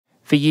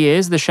For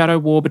years, the shadow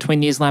war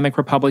between the Islamic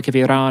Republic of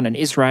Iran and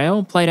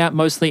Israel played out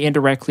mostly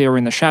indirectly or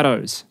in the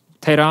shadows.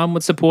 Tehran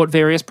would support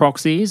various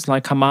proxies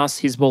like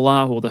Hamas,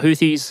 Hezbollah, or the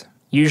Houthis,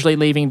 usually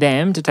leaving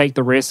them to take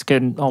the risk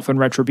and often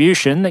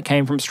retribution that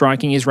came from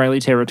striking Israeli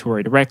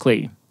territory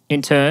directly.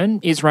 In turn,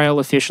 Israel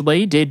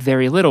officially did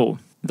very little,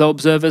 though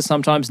observers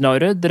sometimes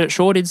noted that it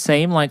sure did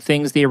seem like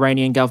things the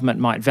Iranian government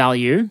might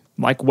value,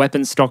 like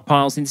weapons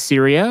stockpiles in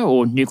Syria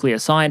or nuclear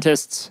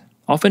scientists,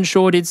 often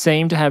sure did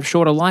seem to have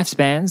shorter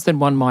lifespans than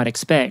one might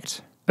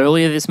expect.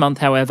 Earlier this month,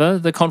 however,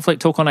 the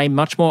conflict took on a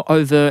much more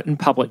overt and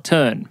public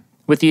turn,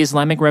 with the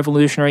Islamic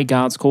Revolutionary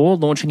Guards Corps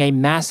launching a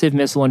massive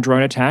missile and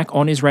drone attack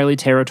on Israeli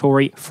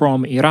territory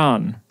from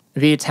Iran.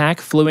 The attack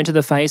flew into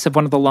the face of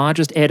one of the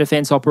largest air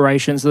defense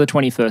operations of the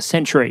 21st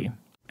century.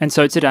 And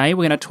so today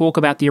we're going to talk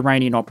about the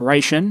Iranian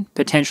operation,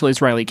 potential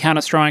Israeli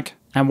counterstrike,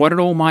 and what it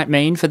all might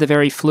mean for the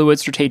very fluid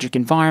strategic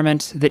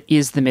environment that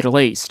is the Middle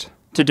East.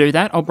 To do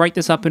that, I'll break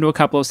this up into a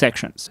couple of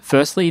sections.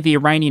 Firstly, the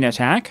Iranian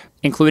attack,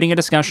 including a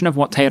discussion of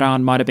what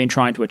Tehran might have been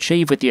trying to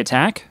achieve with the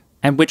attack,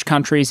 and which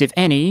countries, if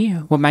any,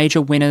 were major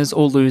winners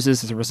or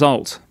losers as a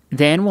result.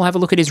 Then we'll have a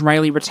look at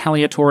Israeli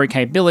retaliatory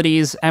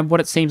capabilities and what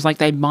it seems like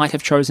they might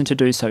have chosen to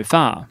do so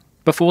far,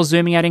 before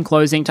zooming out in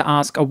closing to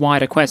ask a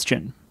wider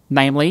question.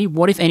 Namely,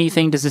 what if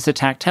anything does this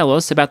attack tell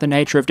us about the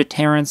nature of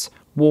deterrence,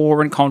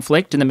 war and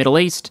conflict in the Middle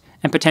East,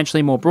 and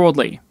potentially more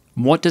broadly?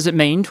 What does it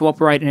mean to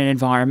operate in an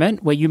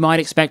environment where you might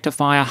expect to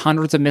fire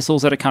hundreds of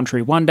missiles at a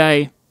country one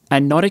day,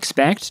 and not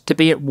expect to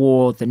be at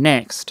war the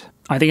next?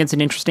 I think it's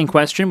an interesting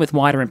question with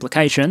wider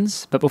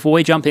implications, but before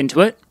we jump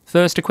into it,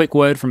 first a quick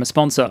word from a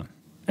sponsor.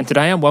 And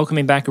today I'm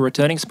welcoming back a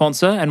returning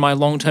sponsor and my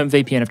long-term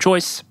VPN of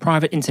choice,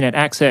 Private Internet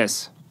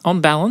Access.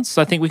 On balance,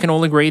 I think we can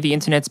all agree the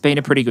internet's been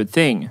a pretty good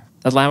thing,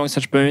 allowing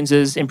such boons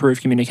as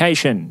improved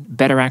communication,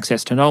 better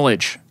access to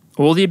knowledge,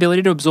 or the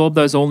ability to absorb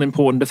those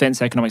all-important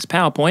defense economics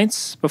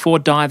PowerPoints before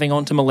diving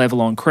onto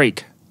Malevelon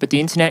Creek. But the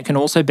internet can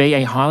also be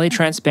a highly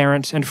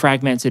transparent and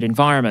fragmented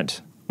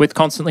environment, with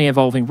constantly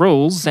evolving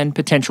rules and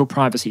potential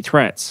privacy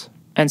threats.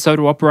 And so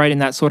to operate in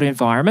that sort of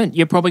environment,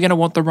 you're probably going to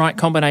want the right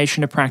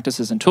combination of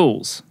practices and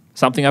tools,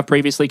 something I've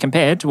previously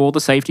compared to all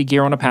the safety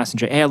gear on a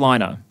passenger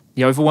airliner.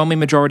 The overwhelming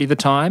majority of the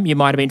time, you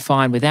might have been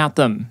fine without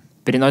them,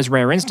 but in those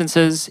rare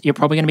instances, you're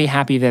probably going to be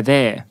happy they're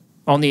there.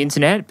 On the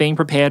internet, being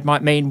prepared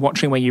might mean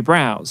watching where you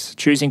browse,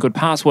 choosing good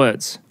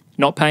passwords,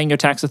 not paying your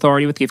tax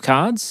authority with gift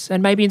cards,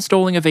 and maybe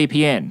installing a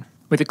VPN.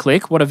 With a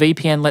click, what a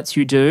VPN lets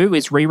you do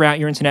is reroute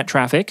your internet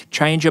traffic,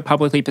 change your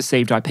publicly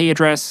perceived IP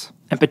address,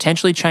 and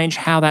potentially change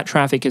how that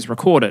traffic is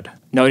recorded,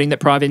 noting that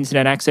Private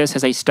Internet Access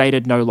has a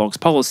stated no-logs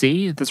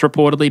policy that's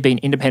reportedly been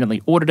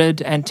independently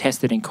audited and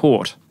tested in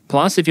court.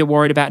 Plus, if you're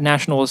worried about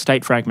national or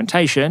state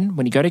fragmentation,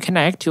 when you go to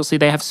connect, you'll see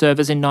they have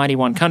servers in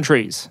 91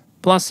 countries.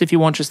 Plus, if you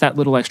want just that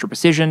little extra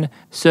precision,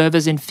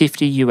 servers in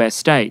 50 US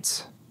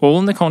states. All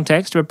in the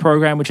context of a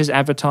program which is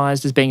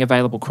advertised as being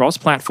available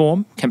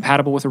cross-platform,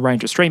 compatible with a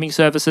range of streaming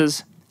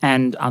services,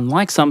 and,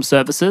 unlike some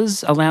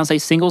services, allows a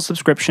single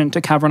subscription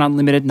to cover an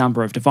unlimited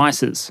number of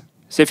devices.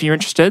 So if you're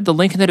interested, the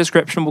link in the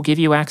description will give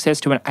you access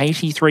to an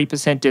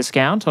 83%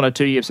 discount on a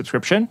 2-year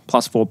subscription,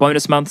 plus 4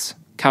 bonus months,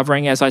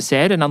 covering, as I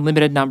said, an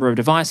unlimited number of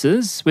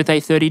devices with a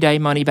 30-day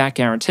money-back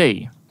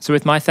guarantee. So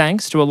with my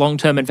thanks to a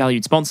long-term and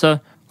valued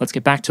sponsor, let's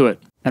get back to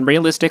it. And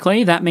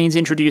realistically, that means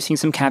introducing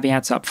some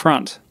caveats up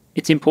front.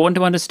 It's important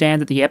to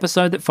understand that the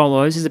episode that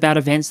follows is about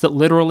events that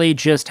literally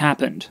just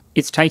happened.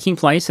 It's taking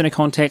place in a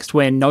context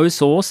where no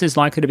source is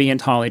likely to be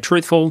entirely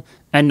truthful,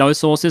 and no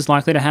source is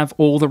likely to have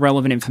all the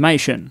relevant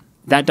information.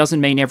 That doesn't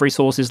mean every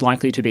source is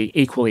likely to be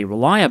equally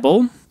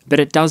reliable, but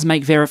it does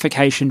make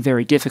verification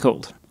very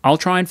difficult. I'll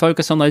try and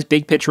focus on those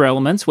big picture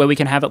elements where we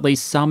can have at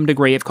least some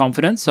degree of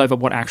confidence over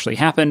what actually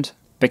happened,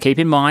 but keep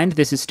in mind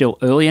this is still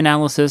early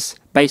analysis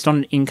based on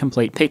an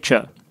incomplete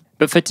picture.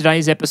 But for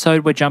today's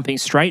episode, we're jumping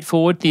straight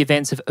forward to the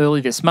events of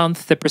early this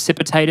month that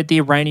precipitated the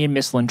Iranian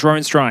missile and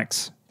drone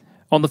strikes.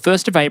 On the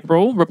 1st of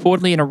April,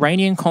 reportedly an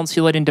Iranian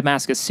consulate in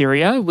Damascus,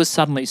 Syria, was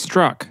suddenly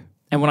struck.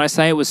 And when I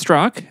say it was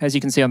struck, as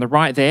you can see on the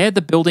right there,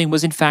 the building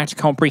was in fact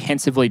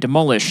comprehensively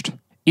demolished.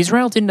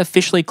 Israel didn't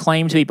officially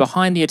claim to be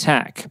behind the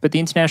attack, but the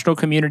international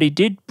community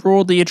did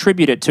broadly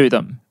attribute it to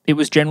them. It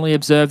was generally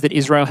observed that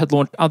Israel had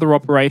launched other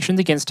operations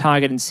against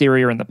target in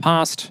Syria in the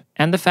past,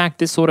 and the fact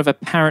this sort of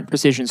apparent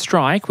precision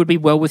strike would be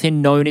well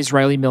within known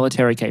Israeli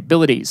military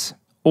capabilities.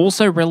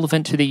 Also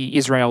relevant to the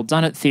Israel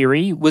done it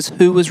theory was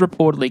who was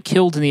reportedly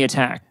killed in the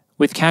attack,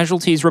 with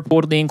casualties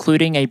reportedly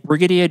including a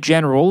Brigadier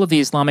General of the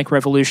Islamic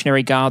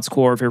Revolutionary Guards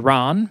Corps of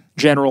Iran,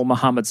 General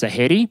Mohammad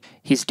Zahedi,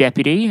 his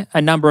deputy,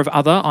 a number of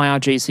other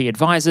IRGC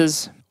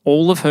advisors,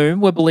 all of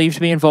whom were believed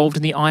to be involved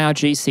in the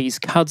IRGC's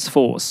Quds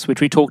Force, which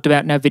we talked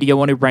about in our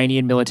video on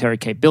Iranian military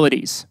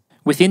capabilities.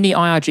 Within the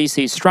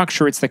IRGC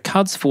structure, it's the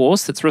Quds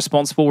Force that's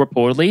responsible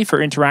reportedly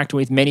for interacting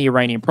with many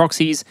Iranian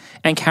proxies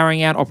and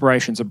carrying out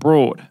operations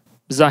abroad.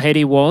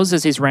 Zahedi was,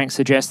 as his rank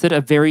suggested,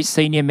 a very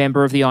senior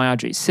member of the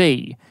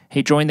IRGC.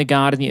 He joined the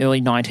Guard in the early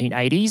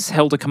 1980s,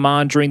 held a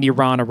command during the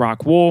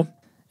Iran-Iraq War,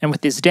 and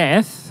with his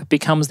death,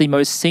 becomes the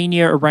most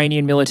senior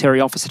Iranian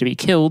military officer to be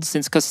killed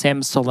since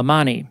Qasem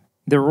Soleimani.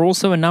 There are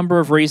also a number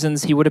of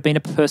reasons he would have been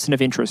a person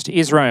of interest to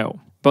Israel,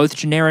 both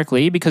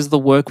generically because of the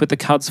work with the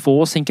Quds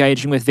Force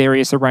engaging with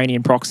various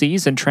Iranian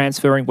proxies and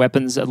transferring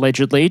weapons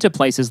allegedly to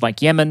places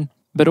like Yemen,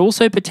 but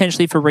also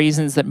potentially for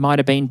reasons that might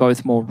have been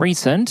both more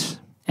recent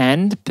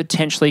and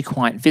potentially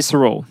quite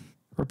visceral.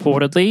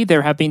 Reportedly,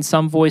 there have been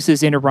some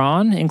voices in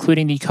Iran,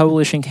 including the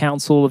Coalition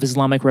Council of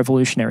Islamic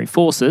Revolutionary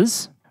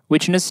Forces,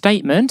 which in a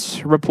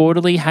statement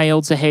reportedly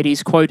hailed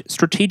Zahedi's, quote,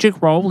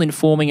 strategic role in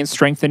forming and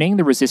strengthening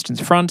the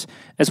resistance front,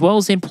 as well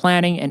as in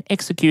planning and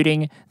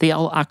executing the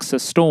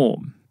Al-Aqsa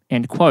Storm,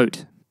 end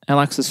quote.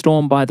 Al-Aqsa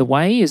Storm, by the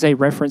way, is a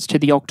reference to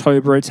the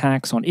October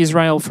attacks on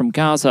Israel from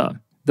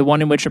Gaza, the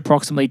one in which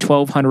approximately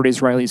 1,200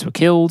 Israelis were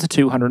killed,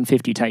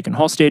 250 taken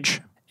hostage,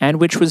 and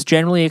which was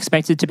generally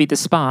expected to be the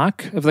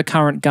spark of the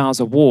current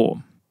Gaza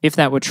war. If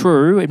that were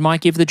true, it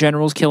might give the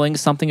general's killing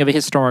something of a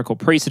historical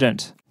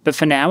precedent. But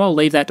for now, I'll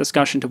leave that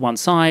discussion to one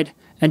side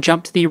and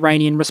jump to the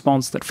Iranian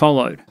response that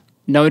followed.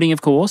 Noting,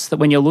 of course, that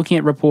when you're looking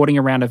at reporting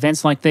around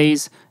events like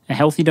these, a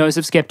healthy dose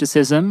of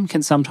skepticism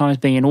can sometimes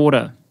be in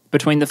order.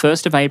 Between the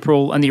 1st of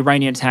April and the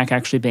Iranian attack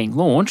actually being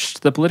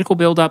launched, the political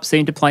build-up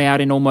seemed to play out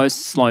in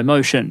almost slow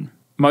motion.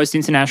 Most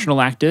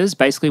international actors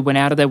basically went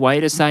out of their way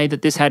to say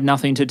that this had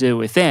nothing to do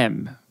with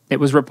them. It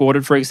was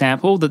reported, for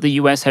example, that the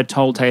US had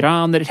told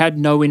Tehran that it had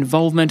no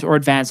involvement or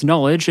advanced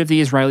knowledge of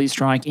the Israeli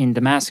strike in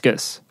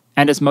Damascus.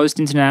 And as most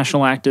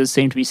international actors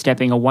seemed to be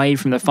stepping away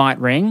from the fight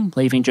ring,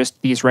 leaving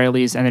just the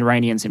Israelis and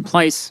Iranians in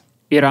place,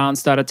 Iran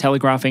started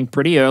telegraphing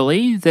pretty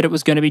early that it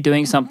was going to be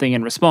doing something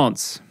in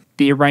response.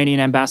 The Iranian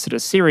ambassador to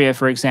Syria,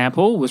 for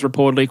example, was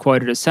reportedly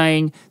quoted as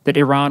saying that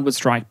Iran would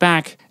strike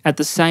back at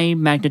the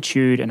same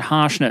magnitude and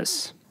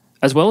harshness.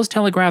 As well as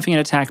telegraphing an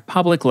attack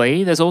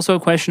publicly, there's also a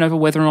question over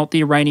whether or not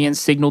the Iranians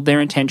signalled their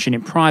intention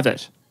in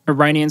private.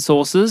 Iranian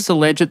sources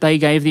allege that they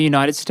gave the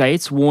United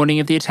States warning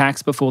of the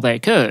attacks before they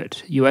occurred.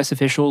 US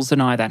officials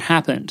deny that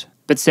happened.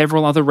 But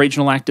several other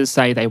regional actors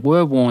say they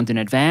were warned in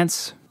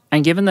advance.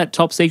 And given that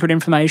top-secret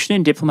information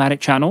in diplomatic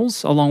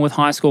channels, along with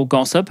high school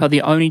gossip, are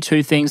the only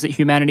two things that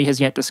humanity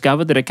has yet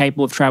discovered that are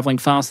capable of travelling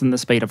faster than the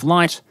speed of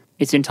light,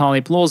 it's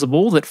entirely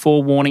plausible that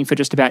forewarning for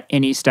just about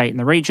any state in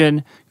the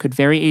region could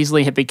very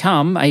easily have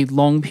become a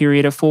long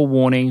period of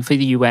forewarning for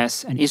the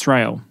US and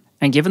Israel.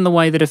 And given the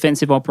way the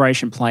defensive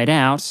operation played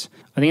out,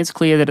 I think it's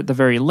clear that at the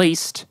very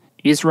least,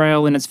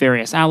 Israel and its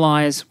various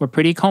allies were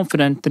pretty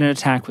confident that an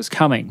attack was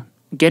coming.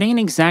 Getting an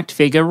exact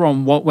figure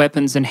on what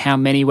weapons and how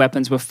many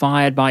weapons were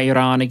fired by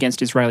Iran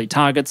against Israeli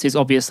targets is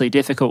obviously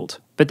difficult,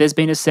 but there's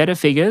been a set of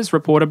figures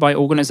reported by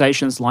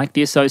organisations like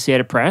the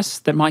Associated Press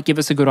that might give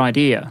us a good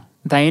idea.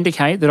 They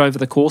indicate that over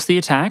the course of the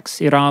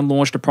attacks, Iran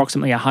launched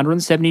approximately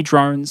 170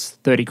 drones,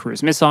 30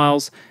 cruise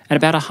missiles, and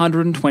about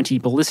 120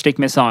 ballistic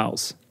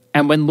missiles.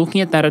 And when looking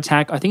at that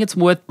attack, I think it's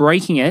worth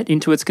breaking it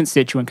into its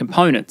constituent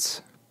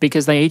components,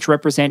 because they each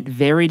represent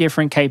very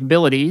different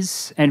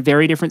capabilities and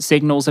very different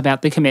signals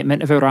about the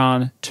commitment of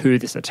Iran to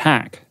this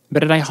attack.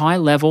 But at a high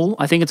level,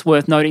 I think it's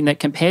worth noting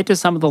that compared to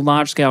some of the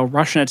large-scale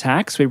Russian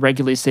attacks we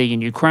regularly see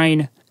in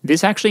Ukraine,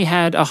 this actually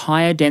had a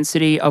higher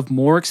density of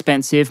more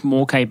expensive,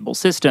 more capable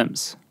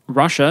systems.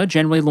 Russia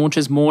generally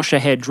launches more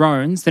Shahed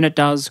drones than it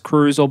does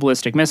cruise or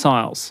ballistic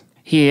missiles.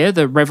 Here,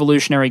 the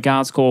Revolutionary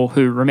Guards Corps,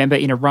 who, remember,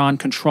 in Iran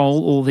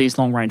control all these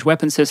long-range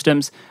weapon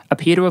systems,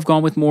 appear to have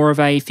gone with more of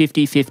a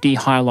 50-50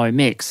 high-low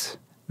mix.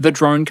 The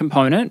drone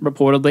component,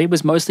 reportedly,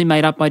 was mostly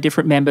made up by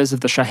different members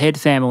of the Shahed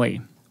family.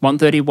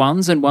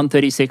 131s and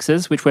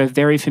 136s, which we're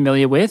very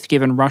familiar with,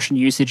 given Russian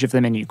usage of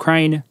them in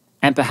Ukraine,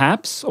 and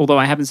perhaps, although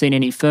I haven't seen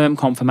any firm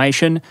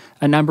confirmation,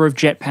 a number of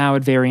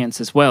jet-powered variants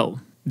as well.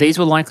 These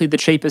were likely the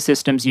cheaper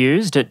systems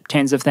used, at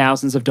tens of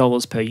thousands of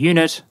dollars per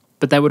unit,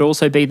 but they would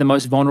also be the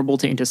most vulnerable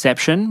to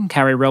interception,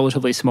 carry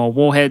relatively small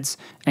warheads,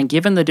 and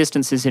given the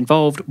distances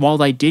involved, while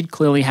they did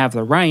clearly have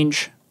the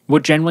range,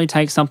 would generally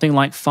take something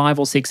like 5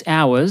 or 6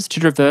 hours to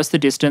traverse the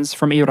distance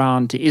from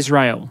Iran to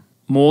Israel.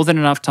 More than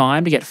enough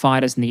time to get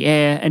fighters in the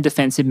air and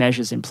defensive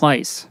measures in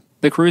place.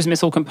 The cruise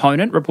missile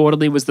component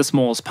reportedly was the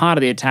smallest part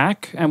of the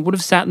attack, and would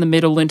have sat in the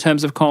middle in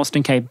terms of cost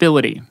and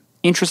capability.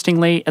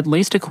 Interestingly, at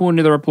least according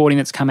to the reporting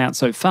that's come out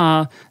so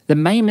far, the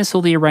main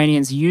missile the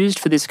Iranians used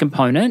for this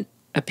component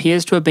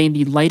appears to have been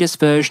the latest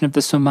version of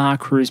the Samar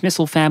cruise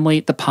missile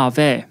family, the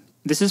Parveh.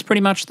 This is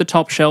pretty much the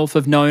top shelf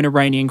of known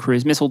Iranian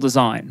cruise missile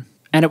design,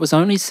 and it was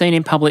only seen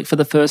in public for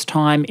the first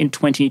time in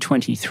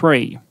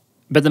 2023.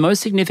 But the most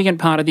significant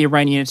part of the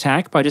Iranian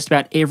attack, by just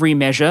about every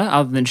measure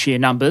other than sheer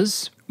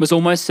numbers, was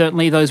almost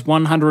certainly those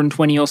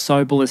 120 or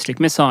so ballistic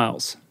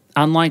missiles.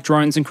 Unlike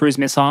drones and cruise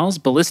missiles,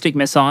 ballistic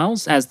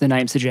missiles, as the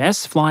name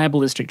suggests, fly a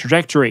ballistic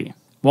trajectory.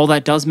 While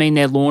that does mean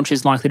their launch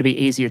is likely to be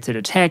easier to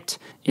detect,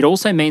 it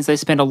also means they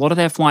spend a lot of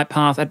their flight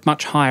path at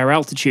much higher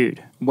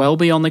altitude, well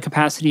beyond the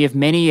capacity of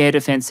many air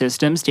defense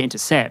systems to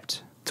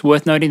intercept. It's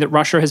worth noting that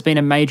Russia has been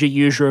a major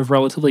user of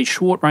relatively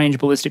short-range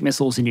ballistic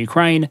missiles in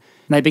Ukraine, and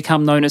they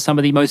become known as some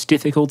of the most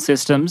difficult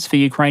systems for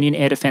Ukrainian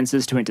air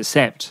defences to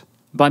intercept.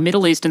 By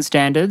Middle Eastern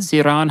standards,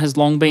 Iran has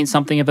long been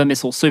something of a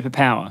missile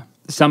superpower.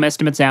 Some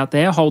estimates out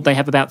there hold they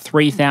have about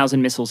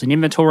 3,000 missiles in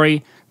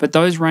inventory, but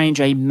those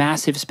range a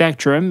massive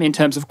spectrum in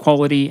terms of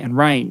quality and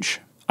range.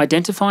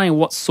 Identifying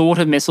what sort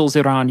of missiles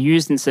Iran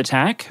used in this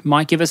attack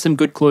might give us some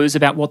good clues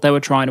about what they were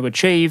trying to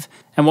achieve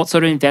and what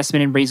sort of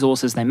investment in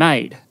resources they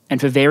made. And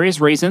for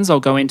various reasons I'll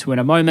go into in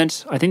a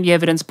moment, I think the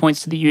evidence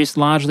points to the use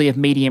largely of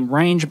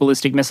medium-range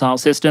ballistic missile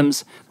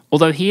systems,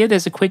 although here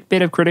there's a quick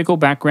bit of critical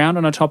background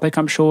on a topic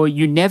I'm sure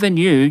you never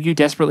knew you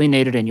desperately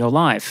needed in your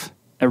life: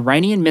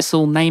 Iranian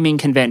missile naming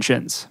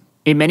conventions.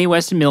 In many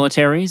Western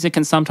militaries, it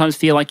can sometimes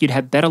feel like you'd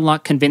have better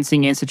luck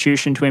convincing an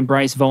institution to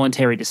embrace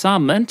voluntary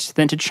disarmament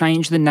than to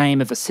change the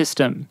name of a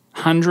system.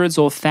 Hundreds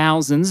or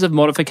thousands of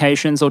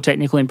modifications or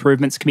technical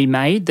improvements can be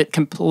made that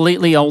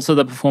completely alter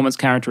the performance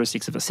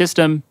characteristics of a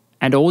system,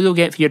 and all you'll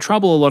get for your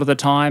trouble a lot of the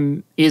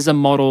time is a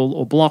model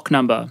or block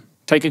number.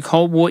 Take a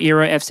Cold War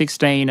era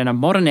F-16 and a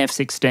modern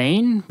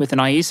F-16 with an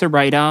IESA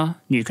radar,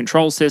 new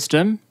control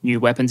system, new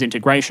weapons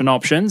integration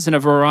options, and a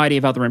variety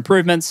of other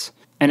improvements,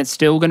 and it's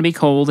still going to be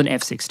called an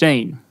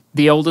F-16.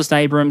 The oldest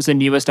Abrams and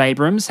newest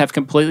Abrams have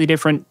completely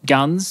different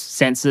guns,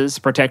 sensors,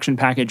 protection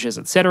packages,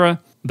 etc.,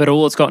 but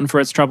all it's gotten for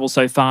its trouble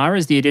so far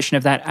is the addition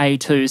of that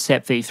A2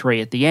 SEP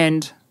V3 at the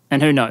end.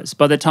 And who knows,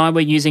 by the time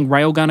we're using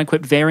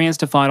railgun-equipped variants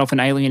to fight off an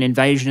alien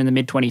invasion in the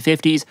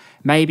mid-2050s,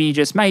 maybe,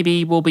 just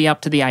maybe, we'll be up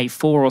to the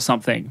A4 or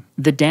something.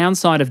 The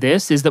downside of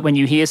this is that when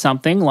you hear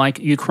something like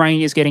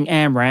Ukraine is getting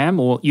AMRAAM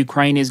or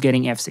Ukraine is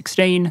getting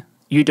F-16,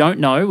 you don't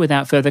know,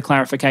 without further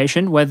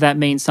clarification, whether that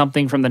means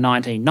something from the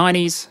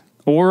 1990s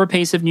or a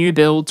piece of new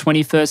build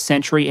 21st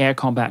century air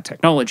combat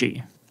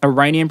technology.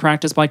 Iranian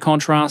practice, by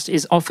contrast,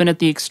 is often at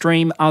the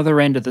extreme other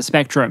end of the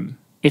spectrum.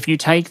 If you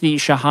take the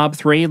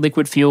Shahab-3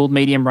 liquid-fueled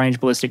medium-range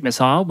ballistic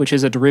missile, which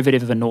is a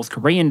derivative of a North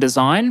Korean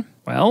design,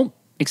 well,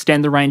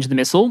 extend the range of the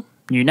missile,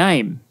 new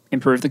name.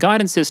 Improve the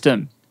guidance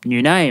system,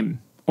 new name.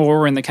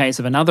 Or in the case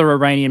of another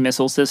Iranian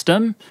missile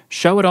system,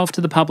 show it off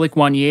to the public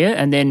one year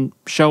and then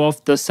show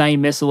off the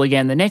same missile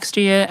again the next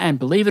year, and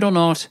believe it or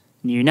not,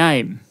 new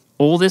name.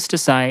 All this to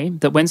say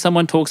that when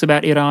someone talks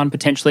about Iran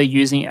potentially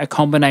using a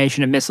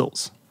combination of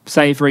missiles,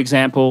 say for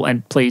example,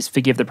 and please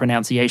forgive the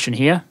pronunciation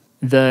here,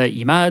 the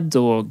Imad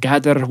or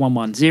Gadr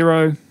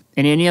 110,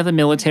 in any other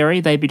military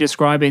they'd be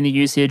describing the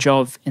usage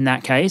of, in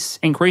that case,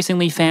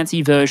 increasingly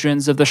fancy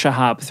versions of the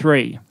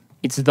Shahab-3.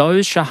 It's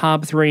those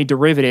Shahab-3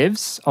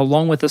 derivatives,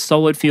 along with the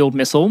solid-fueled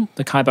missile,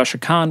 the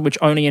Khyber-Shakan, which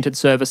only entered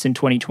service in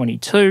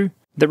 2022,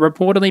 that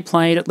reportedly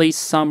played at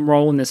least some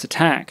role in this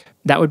attack.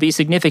 That would be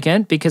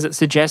significant because it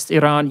suggests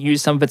Iran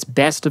used some of its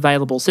best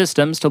available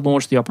systems to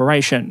launch the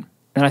operation.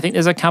 And I think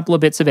there's a couple of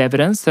bits of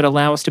evidence that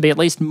allow us to be at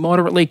least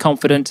moderately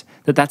confident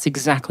that that's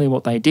exactly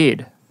what they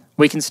did.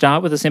 We can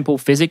start with a simple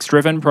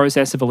physics-driven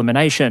process of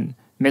elimination.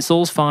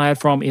 Missiles fired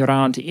from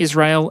Iran to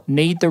Israel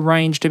need the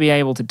range to be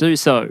able to do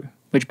so,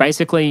 which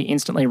basically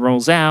instantly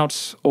rules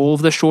out all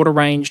of the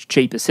shorter-ranged,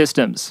 cheaper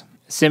systems.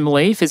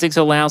 Similarly, physics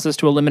allows us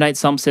to eliminate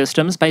some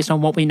systems based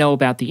on what we know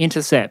about the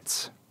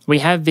intercepts. We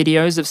have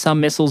videos of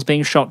some missiles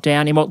being shot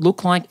down in what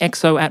look like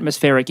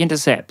exo-atmospheric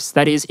intercepts,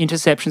 that is,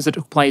 interceptions that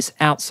took place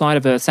outside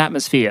of Earth's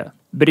atmosphere.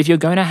 But if you're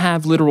going to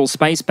have literal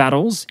space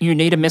battles, you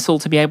need a missile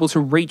to be able to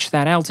reach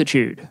that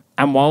altitude.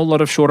 And while a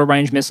lot of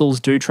shorter-range missiles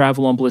do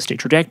travel on ballistic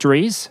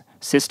trajectories,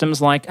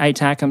 systems like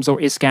ATACMS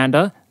or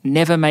Iskander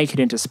never make it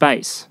into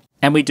space.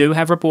 And we do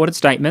have reported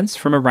statements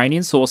from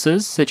Iranian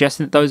sources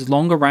suggesting that those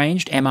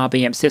longer-ranged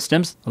MRBM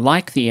systems,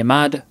 like the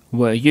Imad,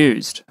 were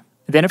used.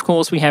 Then, of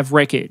course, we have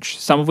wreckage,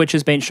 some of which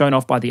has been shown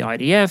off by the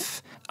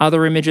IDF,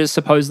 other images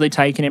supposedly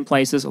taken in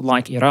places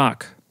like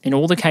Iraq. In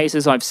all the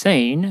cases I've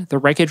seen, the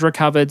wreckage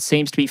recovered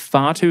seems to be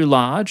far too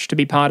large to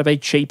be part of a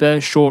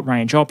cheaper,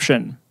 short-range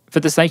option.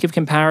 For the sake of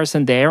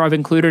comparison there, I've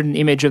included an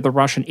image of the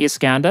Russian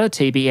Iskander,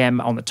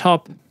 TBM, on the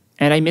top,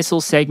 and a missile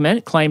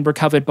segment claimed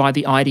recovered by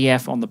the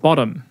IDF on the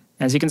bottom.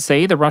 As you can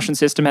see, the Russian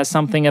system has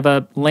something of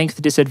a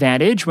length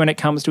disadvantage when it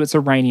comes to its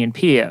Iranian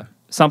peer,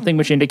 something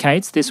which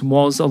indicates this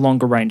was a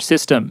longer-range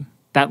system.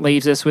 That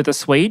leaves us with a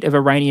suite of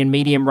Iranian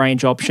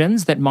medium-range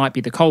options that might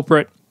be the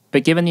culprit,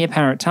 but given the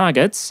apparent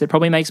targets, it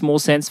probably makes more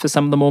sense for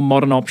some of the more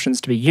modern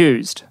options to be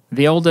used.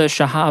 The older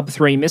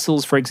Shahab-3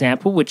 missiles, for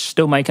example, which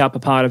still make up a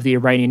part of the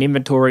Iranian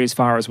inventory as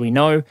far as we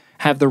know,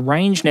 have the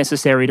range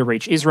necessary to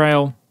reach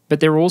Israel, but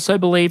they're also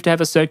believed to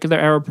have a circular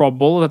error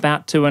probable of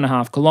about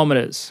 2.5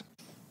 kilometers.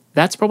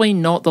 That's probably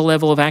not the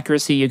level of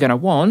accuracy you're going to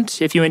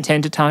want if you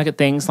intend to target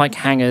things like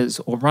hangars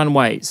or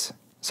runways.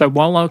 So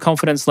while our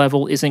confidence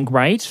level isn't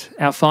great,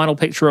 our final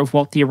picture of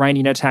what the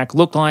Iranian attack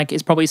looked like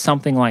is probably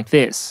something like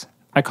this.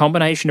 A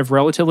combination of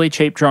relatively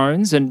cheap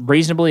drones and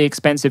reasonably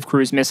expensive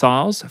cruise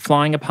missiles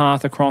flying a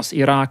path across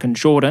Iraq and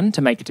Jordan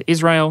to make it to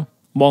Israel,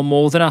 while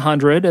more than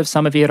 100 of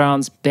some of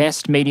Iran's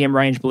best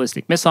medium-range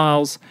ballistic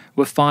missiles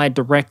were fired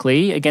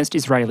directly against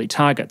Israeli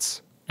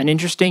targets. An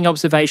interesting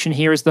observation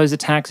here is those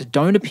attacks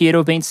don't appear to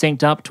have been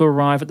synced up to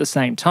arrive at the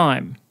same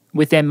time.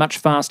 With their much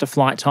faster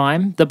flight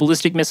time, the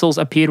ballistic missiles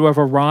appear to have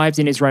arrived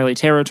in Israeli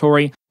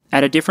territory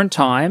at a different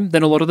time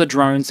than a lot of the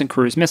drones and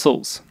cruise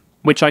missiles.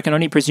 which I can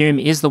only presume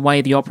is the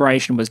way the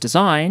operation was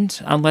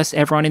designed, unless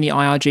everyone in the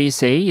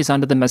IRGC is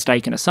under the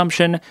mistaken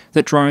assumption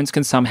that drones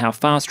can somehow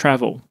fast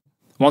travel.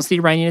 Once the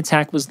Iranian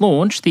attack was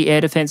launched, the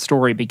air defence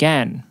story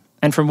began.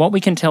 And from what we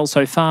can tell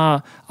so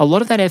far, a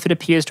lot of that effort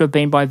appears to have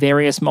been by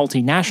various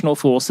multinational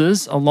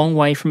forces a long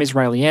way from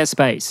Israeli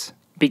airspace.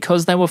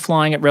 Because they were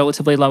flying at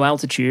relatively low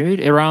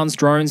altitude, Iran's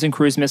drones and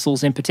cruise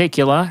missiles in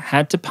particular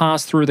had to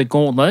pass through the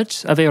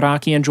gauntlet of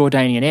Iraqi and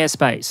Jordanian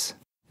airspace.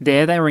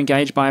 There they were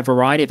engaged by a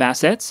variety of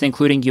assets,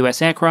 including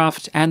US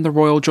aircraft and the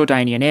Royal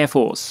Jordanian Air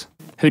Force,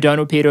 who don't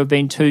appear to have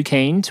been too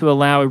keen to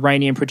allow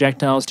Iranian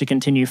projectiles to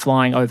continue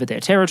flying over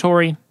their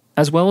territory,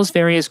 as well as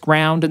various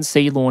ground and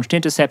sea-launched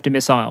interceptor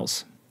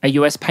missiles. A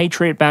US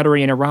Patriot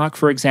battery in Iraq,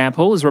 for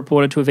example, is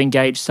reported to have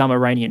engaged some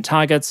Iranian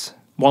targets,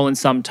 while in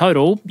sum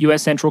total,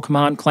 US Central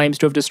Command claims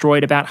to have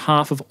destroyed about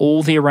half of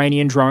all the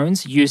Iranian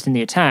drones used in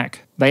the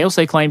attack. They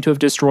also claim to have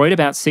destroyed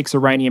about 6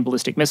 Iranian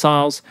ballistic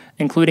missiles,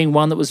 including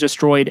one that was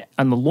destroyed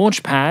on the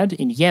launch pad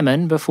in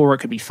Yemen before it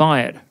could be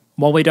fired.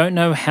 While we don't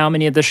know how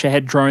many of the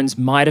Shahed drones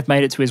might have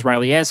made it to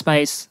Israeli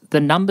airspace,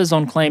 the numbers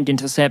on claimed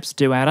intercepts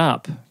do add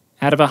up.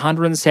 Out of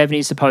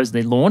 170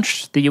 supposedly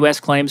launched, the US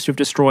claims to have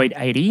destroyed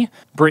 80,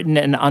 Britain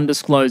an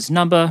undisclosed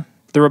number.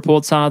 The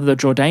reports are that the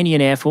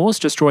Jordanian Air Force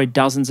destroyed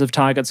dozens of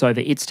targets over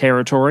its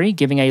territory,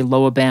 giving a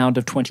lower bound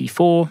of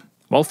 24,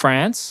 while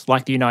France,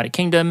 like the United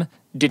Kingdom,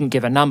 didn't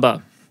give a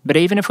number. But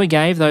even if we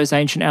gave those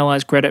ancient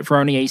allies credit for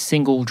only a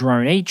single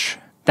drone each,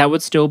 that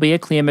would still be a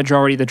clear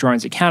majority of the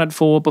drones accounted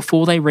for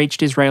before they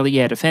reached Israeli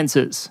air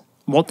defences.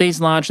 What these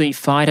largely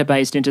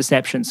fighter-based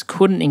interceptions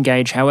couldn't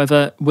engage,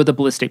 however, were the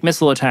ballistic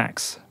missile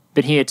attacks.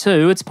 But here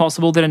too, it's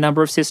possible that a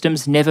number of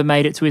systems never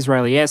made it to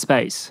Israeli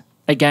airspace.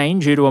 Again,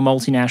 due to a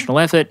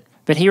multinational effort,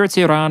 but here it's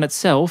Iran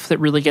itself that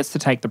really gets to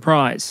take the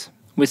prize,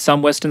 with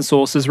some Western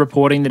sources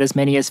reporting that as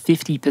many as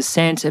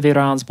 50% of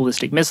Iran's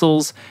ballistic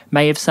missiles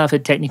may have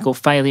suffered technical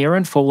failure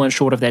and fallen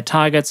short of their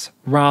targets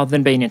rather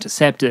than being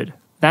intercepted.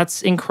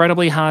 That's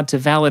incredibly hard to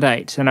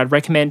validate, and I'd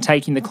recommend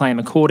taking the claim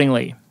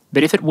accordingly.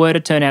 But if it were to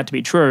turn out to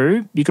be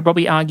true, you could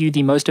probably argue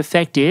the most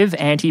effective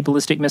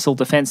anti-ballistic missile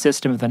defense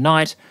system of the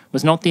night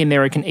was not the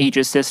American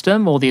Aegis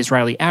system or the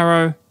Israeli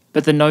Arrow,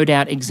 but the no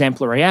doubt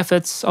exemplary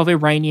efforts of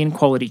Iranian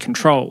quality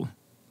control.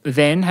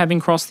 Then,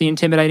 having crossed the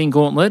intimidating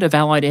gauntlet of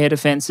Allied air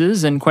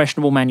defences and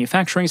questionable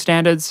manufacturing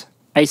standards,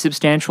 a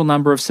substantial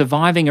number of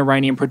surviving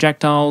Iranian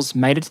projectiles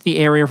made it to the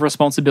area of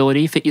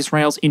responsibility for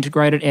Israel's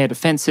integrated air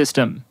defence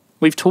system.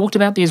 We've talked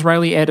about the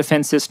Israeli air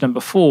defence system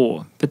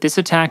before, but this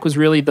attack was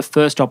really the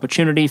first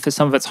opportunity for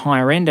some of its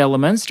higher-end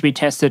elements to be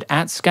tested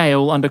at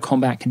scale under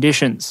combat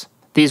conditions.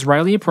 The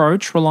Israeli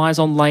approach relies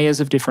on layers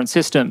of different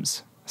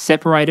systems,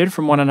 separated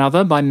from one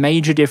another by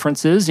major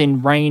differences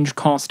in range,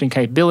 cost and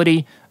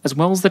capability, as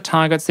well as the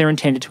targets they're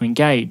intended to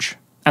engage.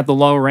 At the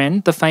lower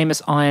end, the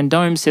famous Iron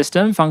Dome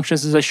system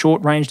functions as a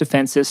short-range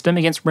defence system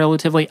against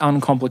relatively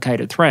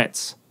uncomplicated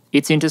threats.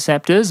 Its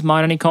interceptors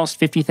might only cost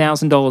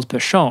 $50,000 per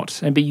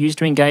shot and be used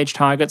to engage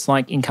targets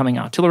like incoming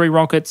artillery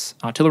rockets,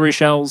 artillery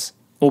shells,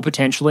 or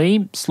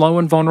potentially slow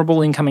and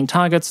vulnerable incoming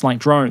targets like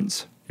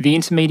drones. The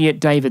intermediate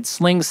David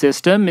Sling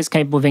system is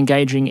capable of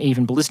engaging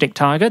even ballistic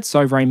targets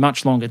over a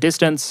much longer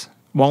distance,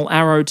 while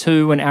Arrow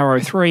 2 and Arrow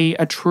 3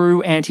 are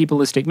true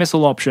anti-ballistic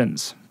missile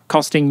options,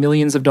 costing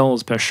millions of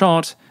dollars per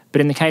shot,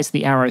 but in the case of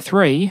the Arrow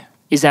 3,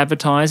 is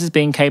advertised as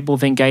being capable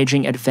of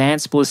engaging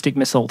advanced ballistic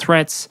missile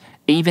threats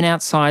even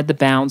outside the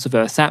bounds of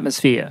Earth's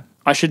atmosphere.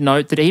 I should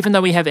note that even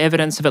though we have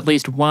evidence of at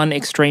least one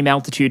extreme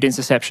altitude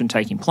interception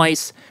taking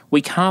place,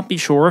 we can't be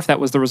sure if that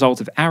was the result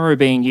of Arrow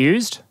being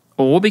used,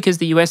 or because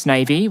the US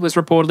Navy was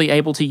reportedly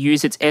able to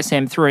use its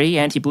SM-3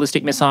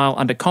 anti-ballistic missile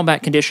under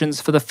combat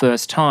conditions for the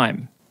first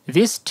time.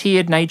 This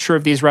tiered nature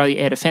of the Israeli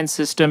air defense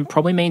system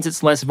probably means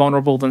it's less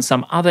vulnerable than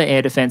some other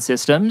air defense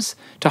systems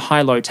to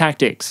high-low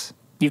tactics.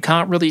 You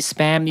can't really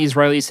spam the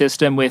Israeli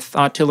system with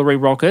artillery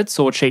rockets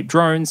or cheap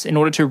drones in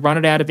order to run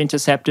it out of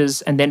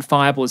interceptors and then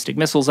fire ballistic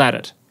missiles at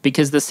it,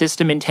 because the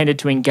system intended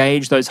to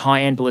engage those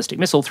high-end ballistic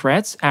missile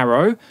threats,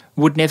 Arrow,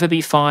 would never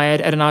be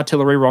fired at an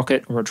artillery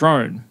rocket or a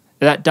drone.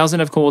 That doesn't,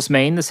 of course,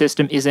 mean the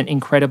system isn't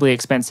incredibly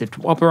expensive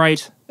to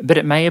operate, but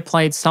it may have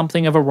played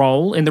something of a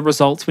role in the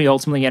results we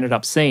ultimately ended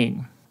up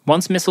seeing.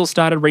 Once missiles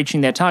started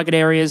reaching their target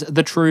areas,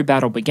 the true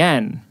battle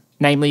began,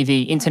 namely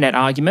the internet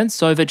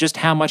arguments over just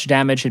how much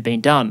damage had been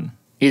done.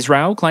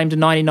 Israel claimed a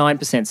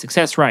 99%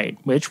 success rate,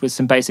 which, with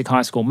some basic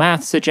high school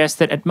math, suggests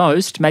that at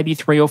most, maybe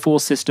 3 or 4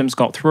 systems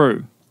got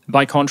through.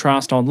 By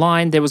contrast,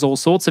 online, there was all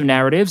sorts of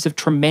narratives of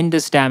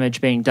tremendous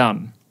damage being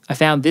done. I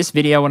found this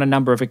video on a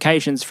number of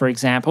occasions, for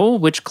example,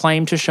 which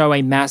claimed to show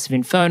a massive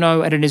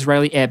inferno at an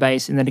Israeli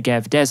airbase in the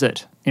Negev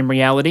desert. In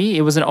reality,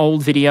 it was an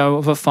old video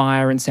of a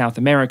fire in South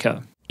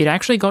America. It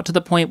actually got to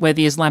the point where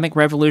the Islamic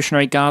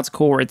Revolutionary Guards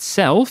Corps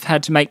itself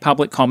had to make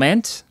public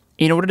comment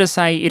in order to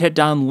say it had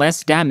done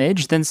less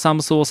damage than some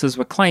sources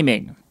were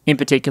claiming. In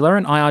particular,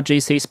 an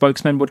IRGC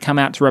spokesman would come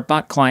out to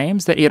rebut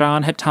claims that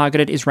Iran had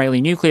targeted Israeli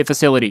nuclear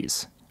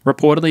facilities,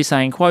 reportedly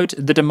saying, quote,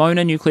 "The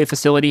Dimona nuclear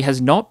facility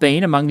has not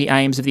been among the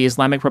aims of the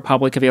Islamic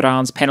Republic of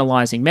Iran's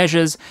penalising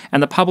measures,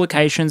 and the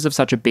publications of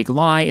such a big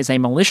lie is a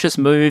malicious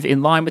move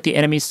in line with the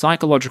enemy's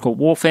psychological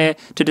warfare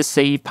to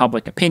deceive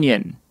public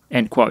opinion,"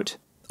 end quote.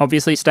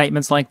 Obviously,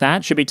 statements like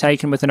that should be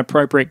taken with an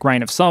appropriate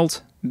grain of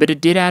salt, but it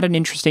did add an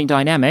interesting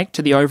dynamic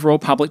to the overall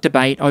public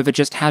debate over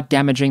just how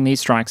damaging these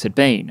strikes had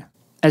been.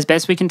 As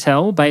best we can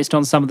tell, based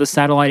on some of the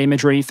satellite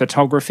imagery,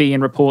 photography,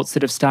 and reports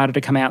that have started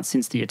to come out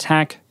since the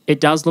attack, it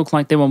does look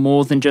like there were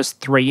more than just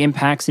 3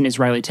 impacts in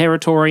Israeli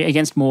territory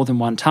against more than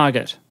one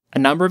target. A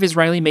number of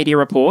Israeli media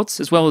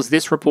reports, as well as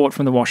this report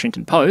from the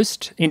Washington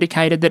Post,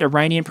 indicated that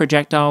Iranian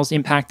projectiles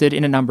impacted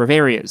in a number of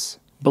areas.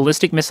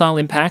 Ballistic missile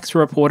impacts were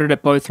reported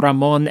at both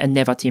Ramon and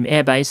Nevatim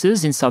air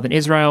bases in southern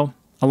Israel,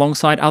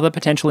 alongside other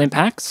potential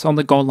impacts on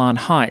the Golan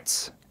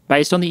Heights.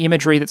 Based on the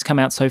imagery that's come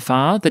out so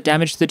far, the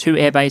damage to the 2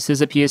 air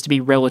bases appears to be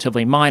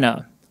relatively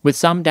minor, with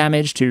some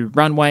damage to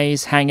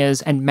runways,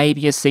 hangars, and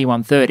maybe a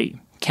C-130.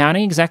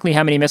 Counting exactly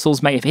how many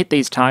missiles may have hit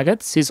these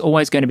targets is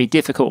always going to be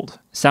difficult.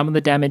 Some of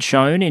the damage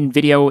shown in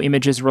video or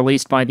images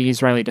released by the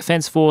Israeli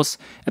Defense Force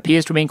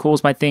appears to have been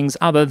caused by things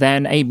other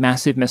than a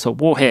massive missile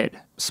warhead.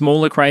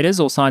 Smaller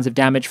craters or signs of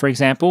damage, for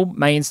example,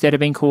 may instead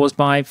have been caused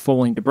by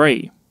falling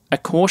debris. A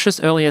cautious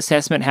early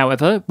assessment,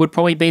 however, would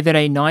probably be that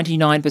a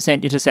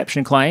 99%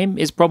 interception claim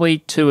is probably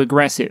too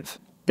aggressive.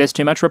 There's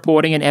too much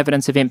reporting and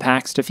evidence of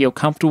impacts to feel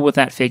comfortable with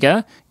that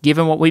figure,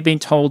 given what we've been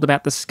told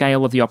about the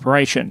scale of the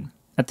operation.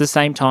 At the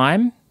same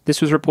time, this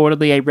was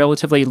reportedly a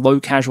relatively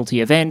low-casualty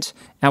event,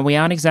 and we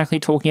aren't exactly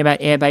talking about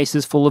air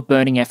bases full of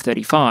burning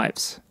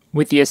F-35s,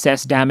 with the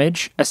assessed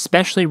damage,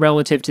 especially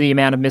relative to the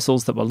amount of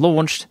missiles that were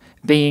launched,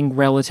 being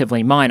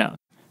relatively minor.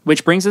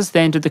 Which brings us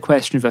then to the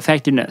question of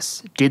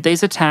effectiveness. Did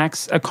these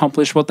attacks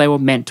accomplish what they were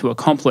meant to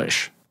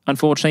accomplish?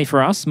 Unfortunately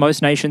for us,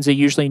 most nations are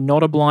usually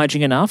not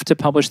obliging enough to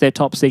publish their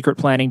top-secret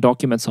planning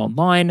documents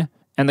online,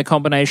 and the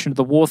combination of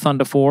the War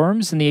Thunder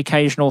forums and the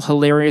occasional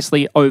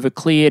hilariously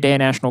over-cleared Air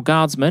National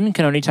Guardsmen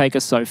can only take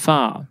us so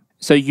far.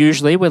 So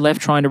usually we're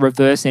left trying to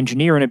reverse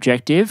engineer an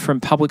objective from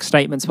public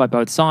statements by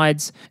both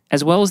sides,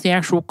 as well as the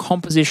actual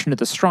composition of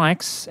the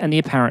strikes and the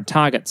apparent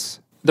targets.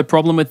 The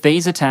problem with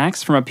these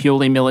attacks from a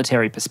purely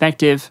military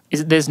perspective is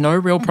that there's no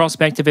real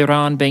prospect of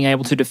Iran being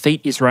able to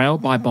defeat Israel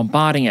by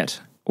bombarding it,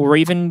 or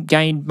even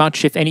gain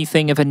much, if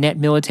anything, of a net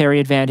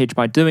military advantage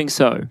by doing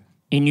so.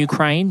 In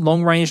Ukraine,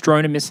 long-range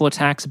drone and missile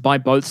attacks by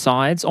both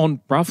sides on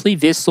roughly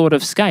this sort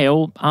of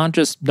scale aren't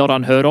just not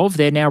unheard of,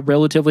 they're now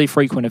relatively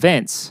frequent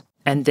events.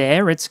 And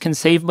there, it's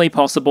conceivably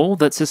possible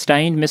that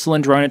sustained missile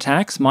and drone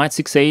attacks might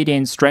succeed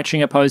in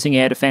stretching opposing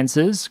air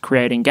defences,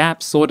 creating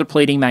gaps, or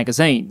depleting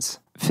magazines.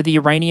 For the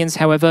Iranians,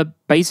 however,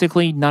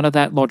 basically none of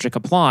that logic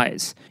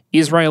applies.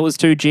 Israel is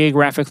too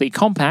geographically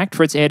compact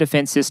for its air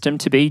defence system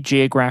to be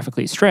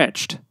geographically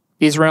stretched.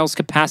 Israel's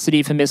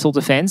capacity for missile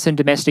defence and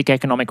domestic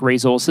economic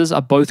resources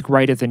are both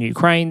greater than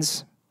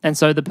Ukraine's, and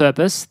so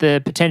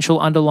the potential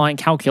underlying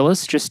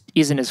calculus just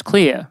isn't as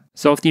clear.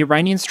 So if the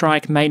Iranian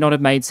strike may not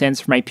have made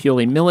sense from a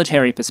purely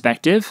military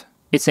perspective,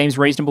 it seems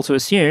reasonable to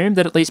assume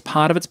that at least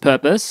part of its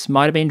purpose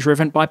might have been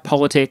driven by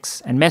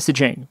politics and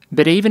messaging.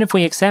 But even if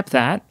we accept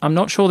that, I'm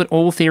not sure that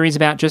all theories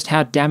about just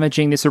how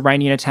damaging this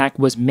Iranian attack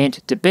was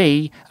meant to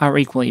be are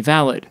equally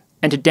valid.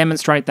 And to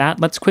demonstrate that,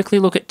 let's quickly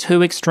look at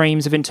 2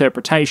 extremes of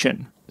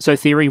interpretation. So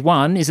theory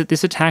 1 is that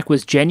this attack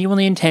was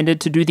genuinely intended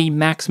to do the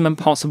maximum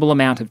possible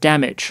amount of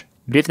damage.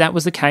 But if that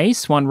was the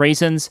case, one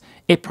reasons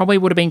it probably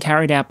would have been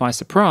carried out by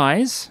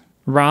surprise,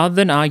 rather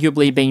than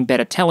arguably being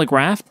better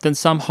telegraphed than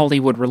some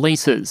Hollywood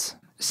releases.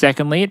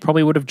 Secondly, it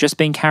probably would have just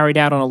been carried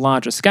out on a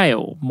larger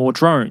scale, more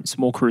drones,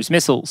 more cruise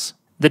missiles.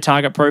 The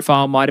target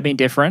profile might have been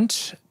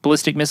different.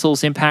 Ballistic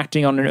missiles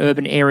impacting on an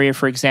urban area,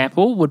 for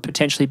example, would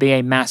potentially be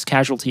a mass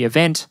casualty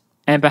event.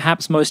 And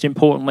perhaps most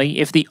importantly,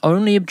 if the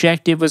only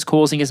objective was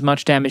causing as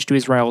much damage to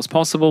Israel as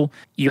possible,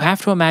 you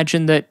have to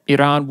imagine that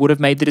Iran would have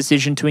made the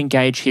decision to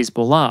engage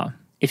Hezbollah.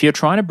 If you're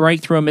trying to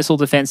break through a missile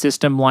defense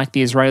system like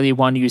the Israeli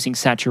one using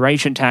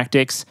saturation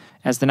tactics,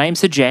 as the name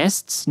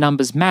suggests,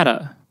 numbers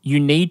matter. You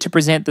need to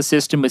present the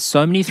system with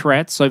so many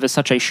threats over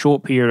such a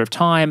short period of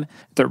time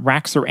that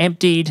racks are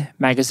emptied,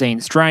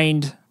 magazines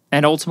drained,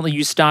 and ultimately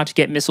you start to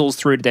get missiles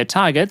through to their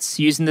targets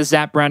using the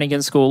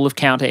Zapp-Brannigan school of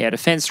counter-air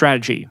defense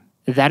strategy.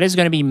 That is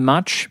going to be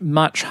much,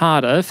 much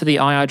harder for the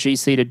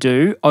IRGC to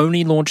do,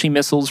 only launching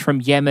missiles from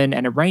Yemen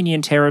and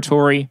Iranian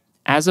territory,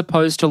 as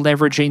opposed to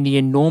leveraging the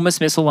enormous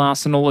missile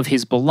arsenal of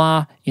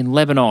Hezbollah in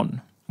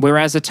Lebanon.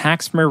 Whereas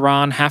attacks from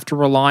Iran have to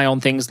rely on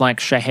things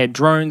like Shahed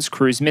drones,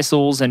 cruise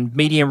missiles, and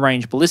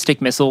medium-range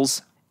ballistic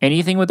missiles,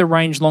 anything with a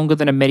range longer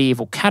than a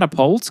medieval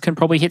catapult can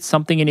probably hit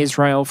something in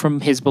Israel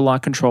from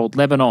Hezbollah-controlled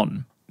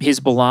Lebanon.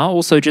 Hezbollah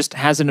also just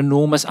has an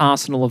enormous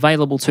arsenal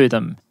available to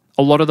them.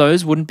 A lot of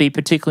those wouldn't be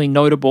particularly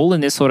notable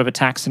in this sort of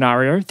attack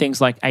scenario, things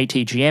like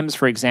ATGMs,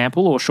 for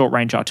example, or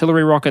short-range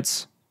artillery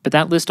rockets. But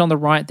that list on the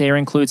right there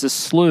includes a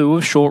slew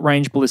of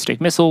short-range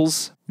ballistic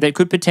missiles that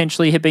could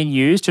potentially have been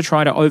used to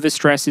try to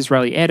overstress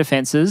Israeli air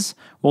defences,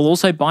 while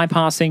also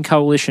bypassing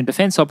coalition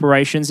defence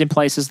operations in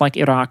places like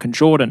Iraq and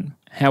Jordan.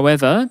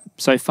 However,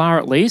 so far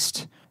at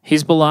least,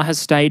 Hezbollah has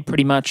stayed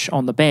pretty much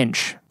on the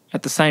bench.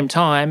 At the same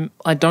time,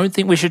 I don't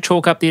think we should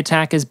chalk up the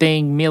attack as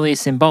being merely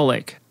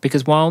symbolic,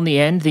 because while in the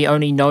end the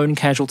only known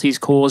casualties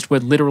caused were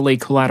literally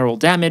collateral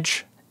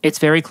damage, it's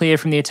very clear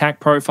from the attack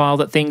profile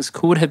that things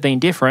could have been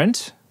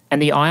different,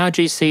 and the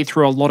IRGC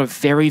threw a lot of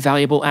very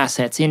valuable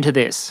assets into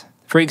this.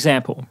 For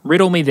example,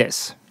 riddle me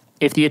this.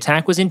 If the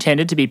attack was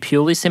intended to be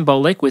purely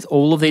symbolic with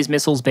all of these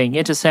missiles being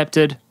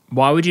intercepted,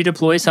 why would you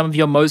deploy some of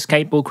your most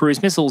capable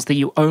cruise missiles that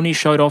you only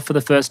showed off for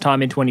the first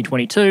time in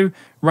 2022,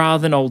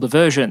 rather than older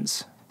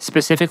versions?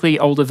 Specifically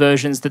older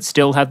versions that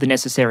still have the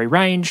necessary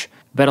range,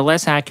 but are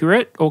less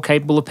accurate or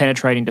capable of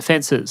penetrating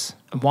defences.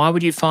 Why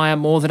would you fire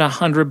more than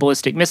 100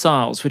 ballistic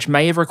missiles, which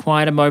may have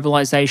required a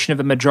mobilisation of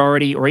a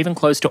majority or even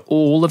close to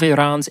all of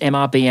Iran's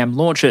MRBM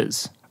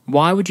launchers?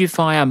 Why would you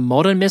fire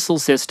modern missile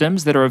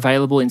systems that are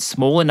available in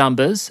smaller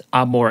numbers,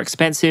 are more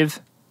expensive,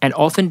 and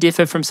often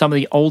differ from some of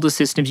the older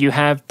systems you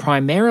have,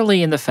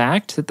 primarily in the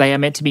fact that they are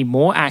meant to be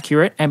more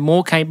accurate and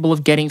more capable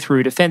of getting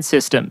through defence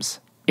systems?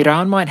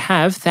 Iran might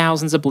have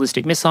thousands of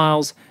ballistic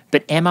missiles,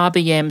 but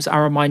MRBMs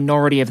are a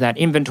minority of that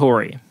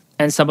inventory,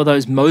 and some of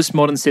those most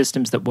modern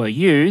systems that were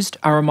used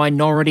are a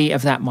minority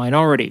of that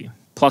minority.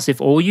 Plus,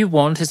 if all you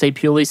want is a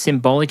purely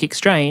symbolic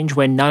exchange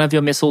where none of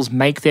your missiles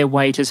make their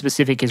way to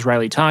specific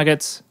Israeli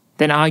targets,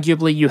 then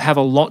arguably you have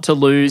a lot to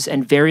lose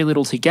and very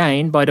little to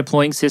gain by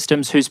deploying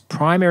systems whose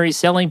primary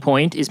selling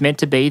point is meant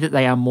to be that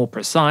they are more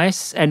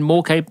precise and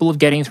more capable of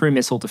getting through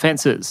missile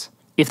defences.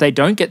 If they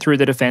don't get through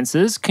the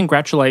defences,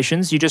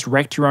 congratulations, you just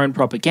wrecked your own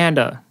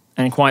propaganda,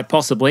 and quite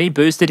possibly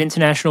boosted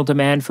international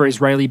demand for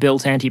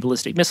Israeli-built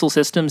anti-ballistic missile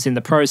systems in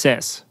the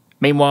process.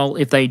 Meanwhile,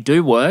 if they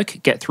do work,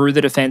 get through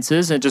the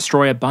defences and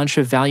destroy a bunch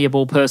of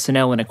valuable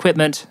personnel and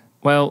equipment,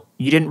 well,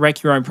 you didn't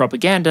wreck your own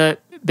propaganda,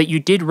 but you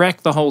did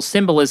wreck the whole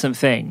symbolism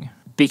thing,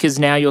 because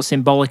now your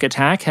symbolic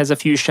attack has a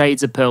few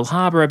shades of Pearl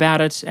Harbor about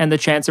it, and the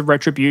chance of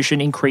retribution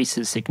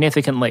increases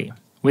significantly.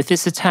 With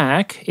this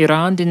attack,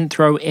 Iran didn't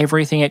throw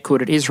everything it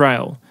could at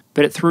Israel,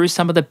 but it threw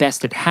some of the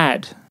best it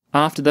had.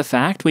 After the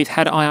fact, we've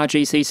had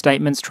IRGC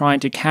statements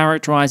trying to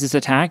characterise this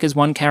attack as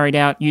one carried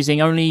out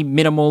using only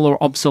minimal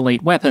or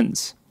obsolete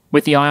weapons,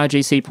 with the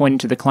IRGC pointing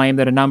to the claim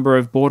that a number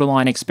of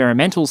borderline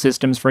experimental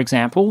systems, for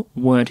example,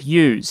 weren't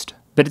used.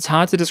 But it's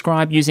hard to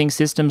describe using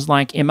systems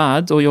like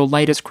Imad or your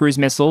latest cruise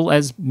missile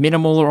as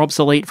minimal or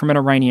obsolete from an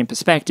Iranian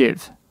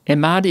perspective.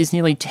 Imad is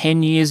nearly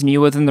 10 years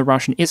newer than the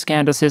Russian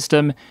Iskander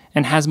system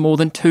and has more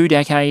than 2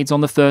 decades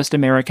on the first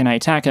American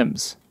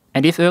ATACMS.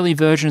 And if early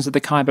versions of the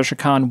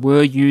Khyber-Shakhan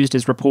were used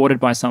as reported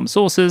by some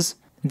sources,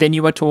 then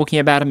you are talking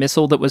about a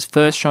missile that was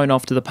first shown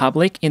off to the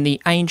public in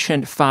the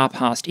ancient far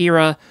past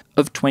era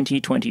of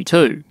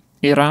 2022.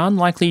 Iran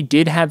likely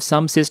did have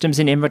some systems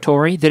in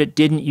inventory that it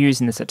didn't use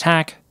in this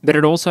attack, but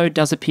it also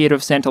does appear to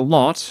have sent a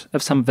lot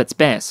of some of its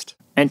best.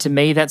 And to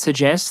me that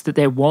suggests that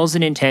there was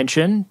an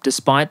intention,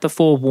 despite the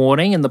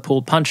forewarning and the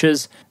pulled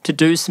punches, to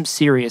do some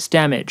serious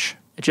damage.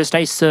 Just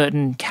a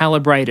certain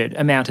calibrated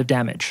amount of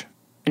damage.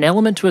 An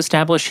element to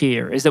establish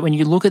here is that when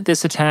you look at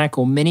this attack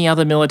or many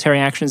other military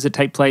actions that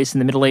take place in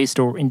the Middle East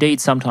or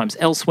indeed sometimes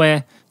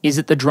elsewhere, is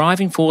that the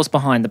driving force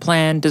behind the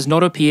plan does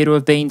not appear to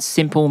have been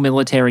simple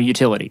military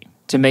utility.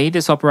 To me,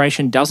 this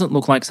operation doesn't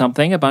look like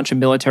something a bunch of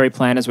military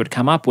planners would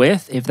come up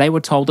with if they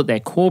were told that their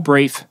core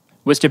brief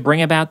was to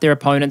bring about their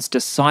opponent's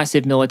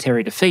decisive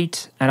military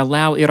defeat and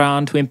allow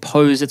Iran to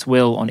impose its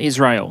will on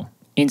Israel.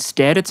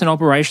 Instead, it's an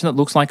operation that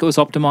looks like it was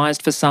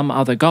optimised for some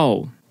other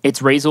goal.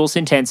 It's resource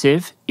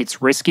intensive,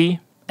 it's risky,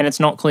 and it's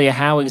not clear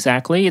how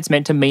exactly it's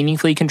meant to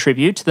meaningfully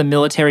contribute to the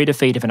military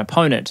defeat of an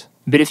opponent.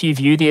 But if you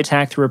view the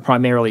attack through a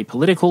primarily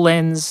political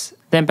lens,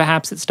 then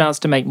perhaps it starts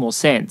to make more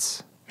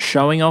sense.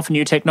 Showing off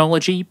new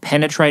technology,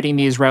 penetrating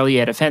the Israeli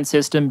air defense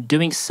system,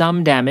 doing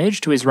some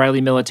damage to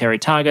Israeli military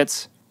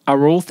targets,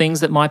 are all things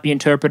that might be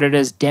interpreted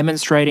as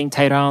demonstrating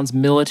Tehran's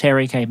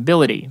military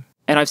capability.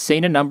 And I've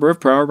seen a number of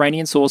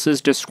pro-Iranian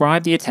sources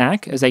describe the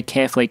attack as a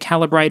carefully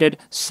calibrated,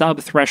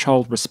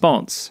 sub-threshold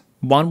response.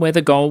 One where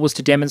the goal was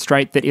to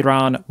demonstrate that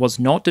Iran was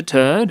not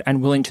deterred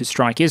and willing to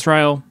strike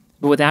Israel,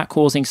 but without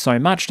causing so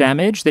much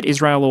damage that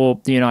Israel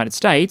or the United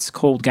States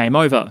called game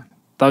over.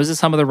 Those are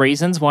some of the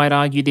reasons why I'd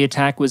argue the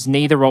attack was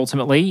neither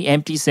ultimately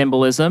empty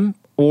symbolism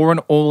or an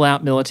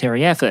all-out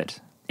military effort.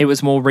 It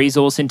was more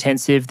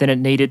resource-intensive than it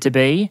needed to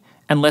be,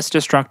 and less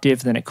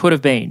destructive than it could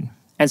have been.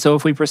 And so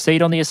if we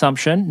proceed on the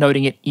assumption,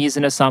 noting it is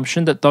an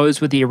assumption that those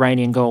were the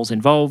Iranian goals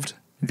involved,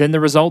 then the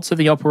results of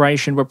the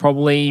operation were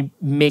probably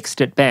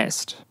mixed at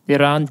best.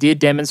 Iran did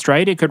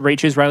demonstrate it could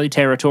reach Israeli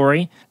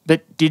territory,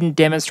 but didn't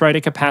demonstrate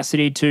a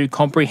capacity to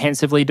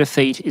comprehensively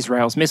defeat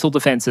Israel's missile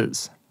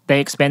defences. They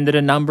expended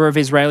a number of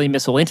Israeli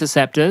missile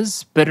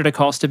interceptors, but at a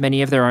cost of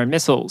many of their own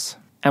missiles.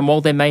 And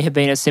while there may have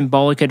been a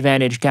symbolic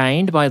advantage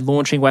gained by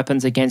launching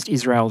weapons against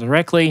Israel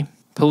directly,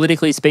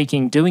 politically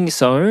speaking, doing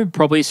so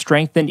probably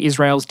strengthened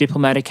Israel's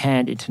diplomatic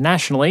hand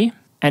internationally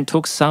and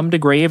took some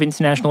degree of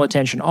international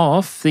attention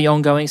off the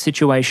ongoing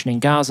situation in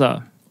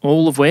Gaza.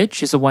 All of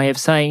which is a way of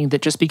saying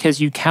that just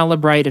because you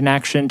calibrate an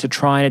action to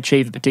try and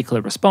achieve a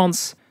particular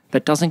response,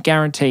 that doesn't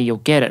guarantee you'll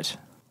get it.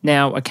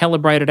 Now, a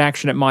calibrated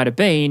action it might have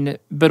been,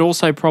 but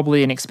also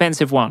probably an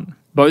expensive one,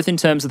 both in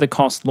terms of the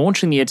cost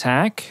launching the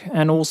attack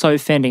and also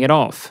fending it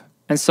off.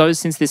 And so,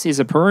 since this is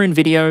a Peruvian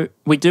video,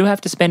 we do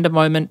have to spend a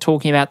moment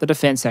talking about the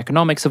defense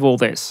economics of all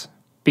this.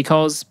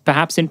 Because,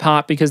 perhaps in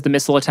part because the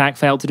missile attack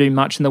failed to do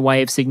much in the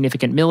way of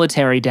significant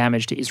military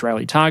damage to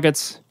Israeli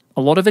targets,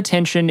 a lot of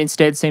attention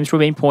instead seems to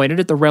have been pointed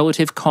at the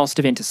relative cost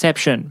of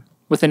interception,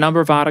 with a number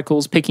of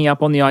articles picking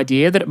up on the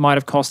idea that it might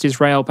have cost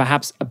Israel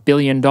perhaps $1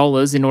 billion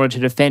in order to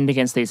defend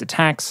against these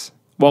attacks,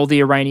 while the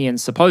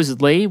Iranians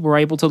supposedly were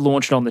able to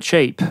launch it on the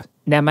cheap.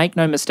 Now, make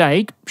no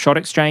mistake, shot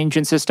exchange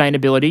and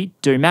sustainability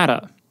do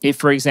matter. If,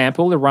 for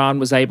example, Iran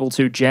was able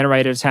to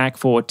generate an attack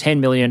for $10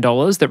 million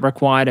that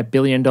required $1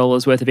 billion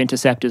worth of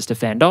interceptors to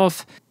fend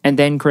off, and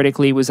then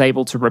critically was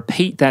able to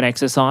repeat that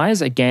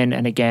exercise again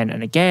and again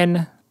and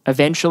again,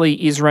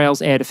 eventually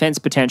Israel's air defense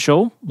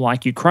potential,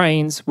 like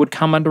Ukraine's, would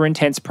come under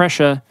intense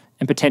pressure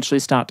and potentially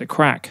start to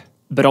crack.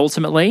 But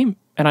ultimately,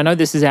 and I know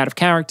this is out of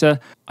character,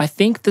 I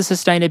think the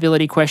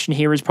sustainability question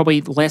here is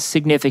probably less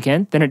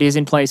significant than it is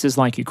in places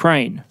like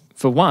Ukraine.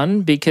 For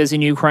one, because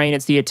in Ukraine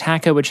it's the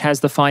attacker which has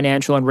the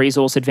financial and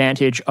resource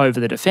advantage over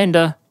the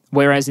defender,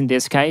 whereas in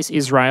this case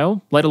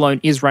Israel, let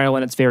alone Israel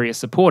and its various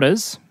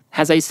supporters,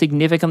 has a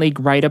significantly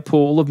greater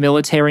pool of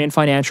military and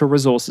financial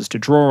resources to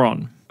draw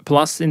on.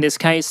 Plus, in this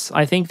case,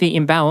 I think the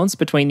imbalance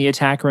between the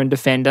attacker and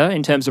defender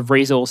in terms of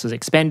resources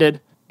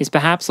expended is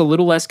perhaps a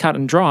little less cut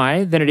and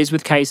dry than it is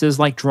with cases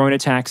like drone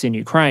attacks in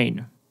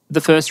Ukraine.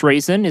 The first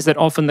reason is that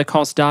often the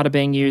cost data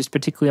being used,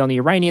 particularly on the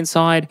Iranian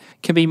side,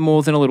 can be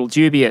more than a little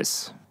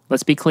dubious.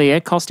 Let's be clear,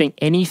 costing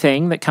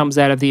anything that comes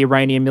out of the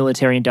Iranian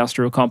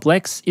military-industrial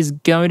complex is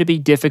going to be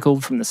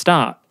difficult from the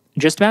start.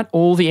 Just about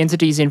all the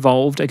entities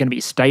involved are going to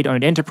be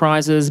state-owned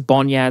enterprises,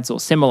 bonyads, or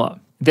similar.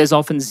 There's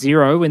often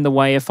zero in the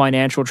way of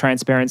financial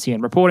transparency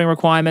and reporting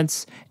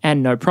requirements,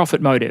 and no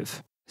profit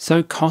motive.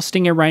 So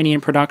costing Iranian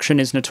production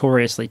is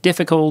notoriously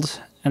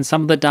difficult, and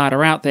some of the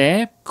data out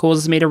there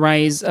causes me to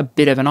raise a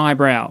bit of an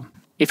eyebrow.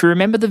 If you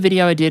remember the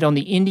video I did on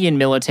the Indian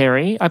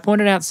military, I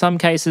pointed out some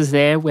cases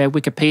there where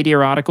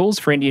Wikipedia articles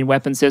for Indian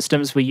weapon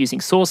systems were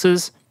using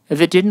sources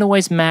that didn't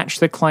always match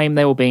the claim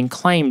they were being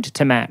claimed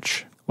to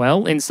match.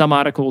 Well, in some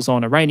articles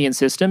on Iranian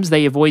systems,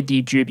 they avoid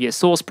the dubious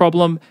source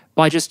problem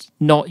by just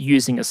not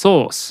using a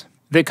source.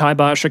 The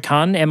Khyber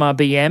Shakan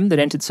MRBM that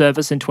entered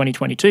service in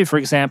 2022, for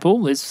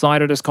example, is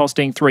cited as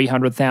costing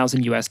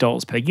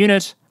 $300,000 per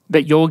unit,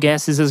 but your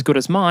guess is as good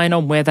as mine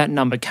on where that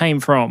number came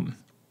from.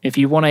 If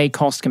you want a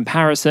cost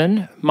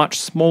comparison, much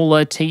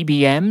smaller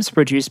TBMs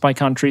produced by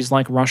countries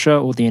like Russia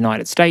or the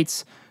United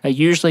States are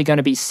usually going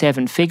to be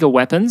seven-figure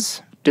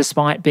weapons,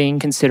 despite being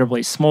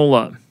considerably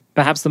smaller.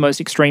 Perhaps the most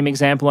extreme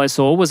example I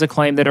saw was a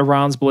claim that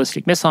Iran's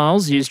ballistic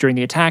missiles used during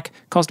the attack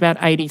cost about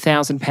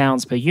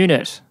 £80,000 per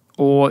unit,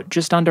 or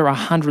just under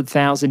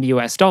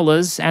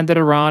 $100,000, and that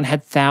Iran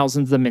had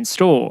thousands of them in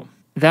store.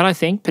 That, I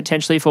think,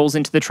 potentially falls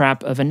into the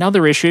trap of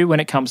another issue when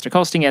it comes to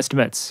costing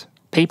estimates.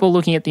 People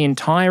looking at the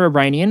entire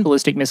Iranian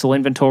ballistic missile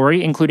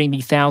inventory, including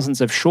the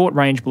thousands of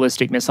short-range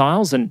ballistic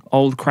missiles and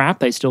old crap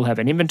they still have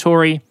in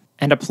inventory,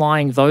 and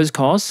applying those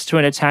costs to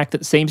an attack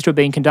that seems to have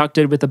been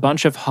conducted with a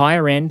bunch of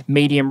higher-end,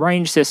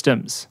 medium-range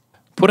systems.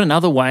 Put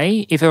another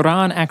way, if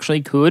Iran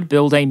actually could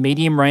build a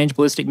medium-range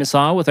ballistic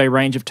missile with a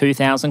range of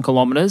 2,000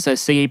 kilometers, a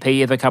CEP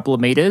of a couple of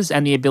meters,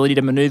 and the ability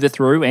to maneuver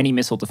through any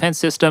missile defense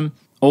system,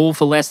 all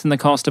for less than the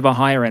cost of a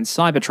higher-end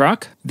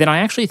Cybertruck, then I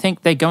actually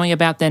think they're going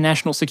about their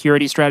national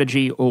security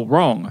strategy all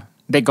wrong.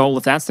 Their goal,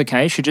 if that's the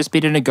case, should just be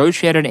to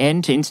negotiate an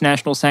end to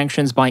international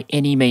sanctions by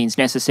any means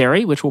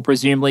necessary, which will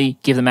presumably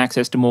give them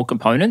access to more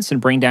components and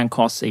bring down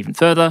costs even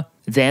further.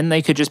 Then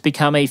they could just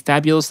become a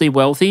fabulously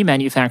wealthy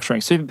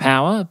manufacturing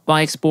superpower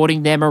by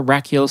exporting their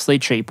miraculously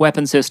cheap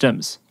weapon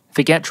systems.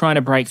 Forget trying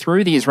to break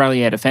through the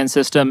Israeli air defense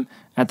system.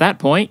 At that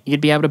point, you'd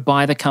be able to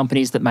buy the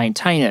companies that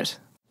maintain it.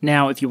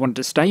 Now, if you wanted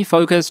to stay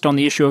focused on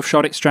the issue of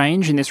shot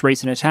exchange in this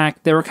recent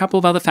attack, there are a couple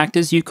of other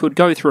factors you could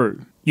go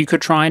through. You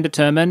could try and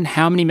determine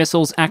how many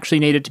missiles actually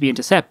needed to be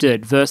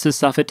intercepted versus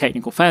suffered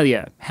technical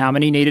failure, how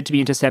many needed to be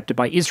intercepted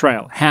by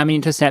Israel, how many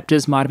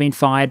interceptors might have been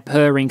fired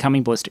per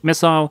incoming ballistic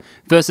missile,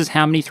 versus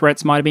how many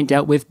threats might have been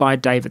dealt with by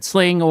David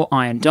Sling or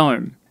Iron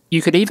Dome.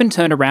 You could even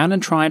turn around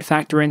and try and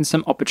factor in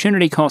some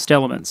opportunity cost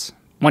elements.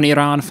 When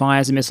Iran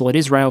fires a missile at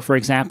Israel, for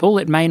example,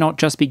 it may not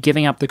just be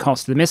giving up the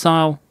cost of the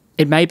missile,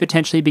 it may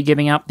potentially be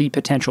giving up the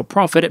potential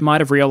profit it might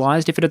have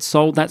realised if it had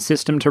sold that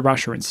system to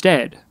Russia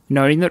instead,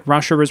 noting that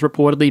Russia has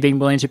reportedly been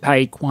willing to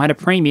pay quite a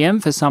premium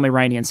for some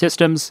Iranian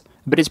systems,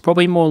 but is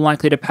probably more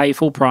likely to pay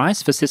full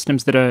price for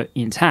systems that are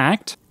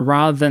intact,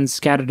 rather than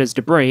scattered as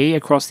debris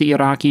across the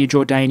Iraqi,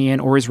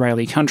 Jordanian or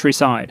Israeli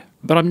countryside.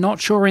 But I'm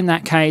not sure in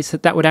that case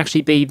that would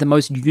actually be the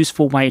most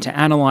useful way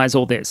to analyse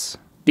all this,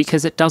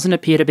 because it doesn't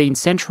appear to be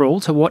central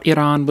to what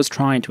Iran was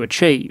trying to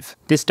achieve.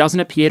 This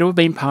doesn't appear to have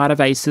been part of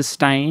a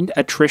sustained,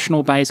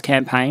 attritional-based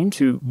campaign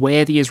to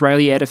wear the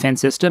Israeli air defense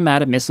system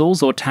out of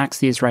missiles or tax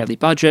the Israeli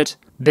budget,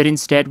 but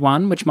instead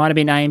one which might have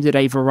been aimed at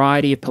a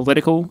variety of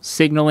political,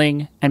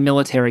 signalling, and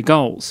military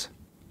goals.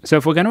 So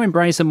if we're going to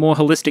embrace a more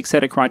holistic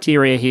set of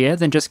criteria here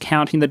than just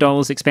counting the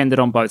dollars expended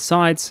on both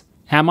sides,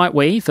 how might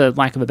we, for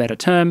lack of a better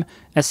term,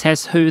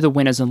 assess who the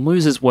winners and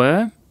losers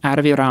were out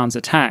of Iran's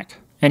attack?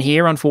 And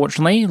here,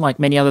 unfortunately, like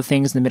many other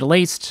things in the Middle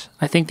East,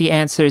 I think the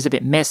answer is a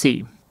bit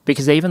messy,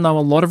 because even though a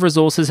lot of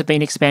resources have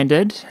been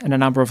expended and a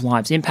number of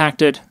lives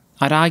impacted,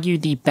 I'd argue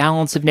the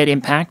balance of net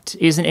impact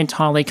isn't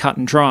entirely cut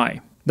and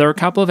dry. There are a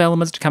couple of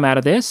elements to come out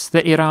of this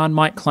that Iran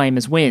might claim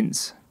as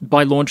wins.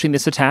 By launching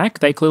this attack,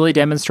 they clearly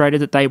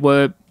demonstrated that they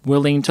were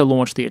willing to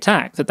launch the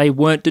attack, that they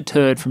weren't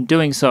deterred from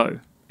doing so.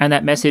 And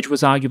that message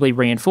was arguably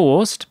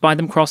reinforced by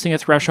them crossing a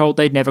threshold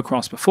they'd never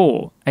crossed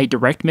before, a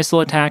direct missile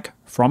attack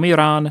from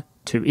Iran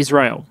to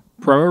Israel.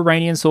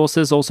 Pro-Iranian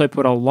sources also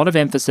put a lot of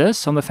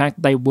emphasis on the fact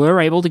that they were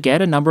able to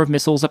get a number of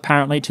missiles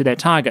apparently to their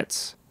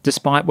targets,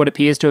 despite what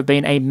appears to have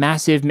been a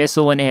massive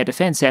missile and air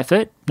defense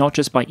effort, not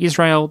just by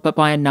Israel, but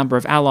by a number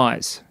of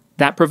allies.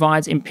 That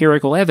provides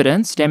empirical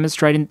evidence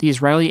demonstrating that the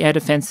Israeli air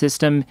defense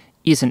system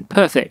isn't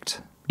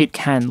perfect. It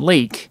can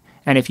leak,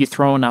 and if you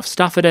throw enough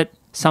stuff at it,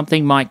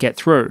 something might get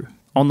through.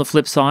 On the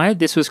flip side,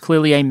 this was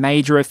clearly a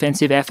major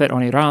offensive effort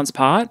on Iran's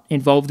part,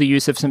 involved the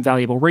use of some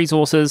valuable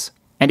resources,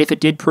 and if it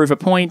did prove a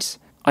point,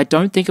 I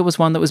don't think it was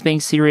one that was being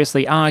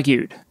seriously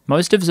argued.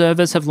 Most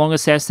observers have long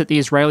assessed that the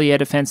Israeli air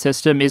defense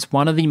system is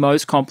one of the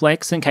most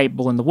complex and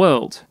capable in the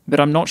world, but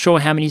I'm not sure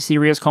how many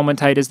serious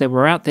commentators there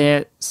were out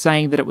there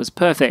saying that it was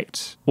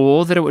perfect,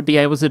 or that it would be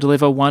able to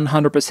deliver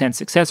 100%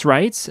 success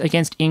rates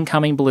against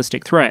incoming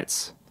ballistic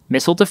threats.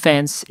 Missile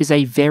defense is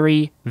a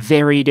very,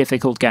 very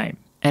difficult game.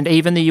 And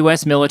even the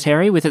US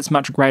military, with its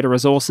much greater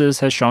resources,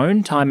 has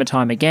shown time and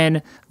time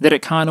again that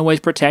it can't always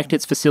protect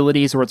its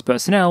facilities or its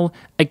personnel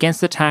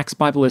against attacks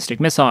by ballistic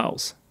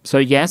missiles. So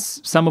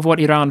yes, some of what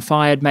Iran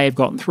fired may have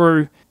gotten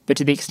through, but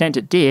to the extent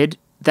it did,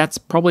 that's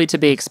probably to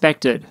be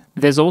expected.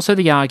 There's also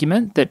the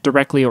argument that,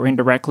 directly or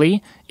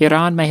indirectly,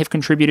 Iran may have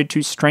contributed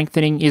to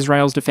strengthening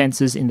Israel's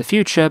defences in the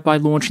future by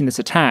launching this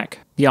attack.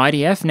 The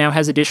IDF now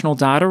has additional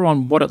data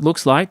on what it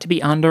looks like to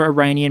be under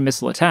Iranian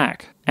missile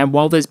attack. And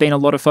while there's been a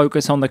lot of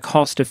focus on the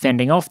cost of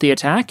fending off the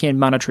attack in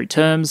monetary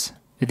terms,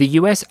 the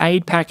US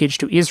aid package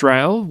to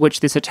Israel, which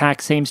this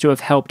attack seems to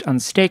have helped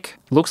unstick,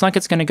 looks like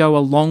it's going to go a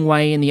long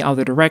way in the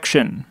other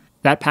direction.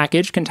 That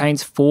package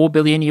contains $4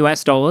 billion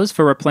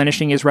for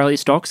replenishing Israeli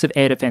stocks of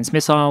air defense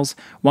missiles,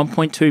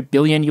 $1.2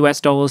 billion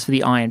for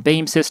the Iron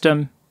Beam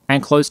system,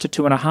 and close to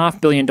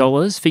 $2.5 billion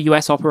for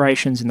US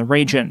operations in the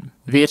region.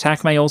 The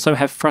attack may also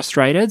have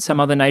frustrated some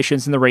other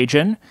nations in the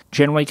region.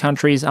 Generally,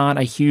 countries aren't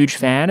a huge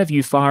fan of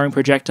you firing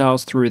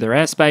projectiles through their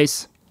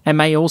airspace, and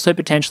may also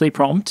potentially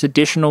prompt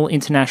additional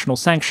international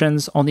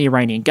sanctions on the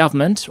Iranian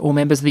government or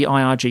members of the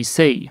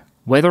IRGC.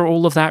 Whether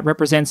all of that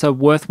represents a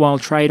worthwhile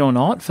trade or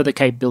not for the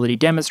capability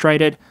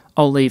demonstrated,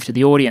 I'll leave to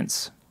the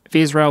audience. For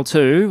Israel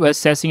too,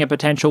 assessing a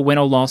potential win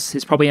or loss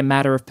is probably a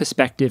matter of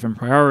perspective and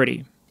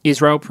priority.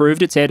 Israel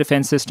proved its air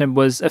defense system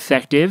was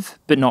effective,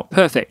 but not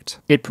perfect.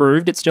 It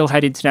proved it still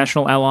had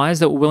international allies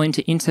that were willing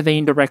to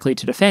intervene directly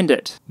to defend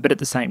it, but at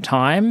the same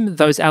time,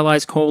 those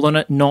allies called on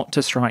it not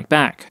to strike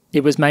back.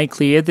 It was made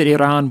clear that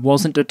Iran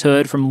wasn't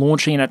deterred from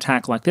launching an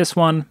attack like this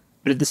one,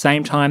 but at the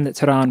same time that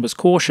Tehran was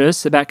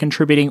cautious about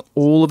contributing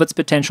all of its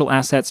potential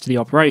assets to the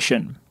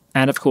operation.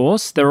 And of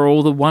course, there are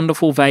all the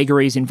wonderful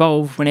vagaries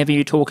involved whenever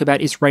you talk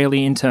about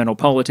Israeli internal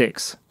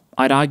politics.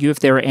 I'd argue if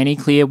there are any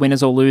clear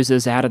winners or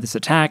losers out of this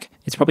attack,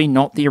 it's probably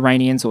not the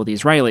Iranians or the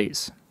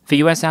Israelis. For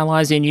US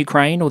allies in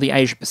Ukraine or the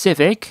Asia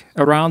Pacific,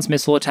 Iran's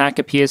missile attack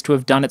appears to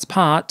have done its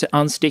part to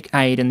unstick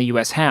aid in the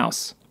US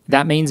House.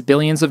 That means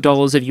billions of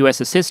dollars of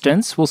US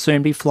assistance will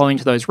soon be flowing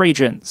to those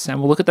regions, and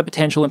we'll look at the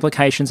potential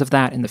implications of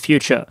that in the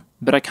future.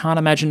 But I can't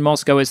imagine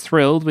Moscow is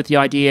thrilled with the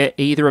idea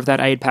either of that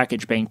aid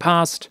package being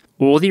passed,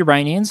 or the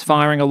Iranians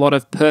firing a lot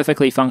of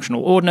perfectly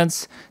functional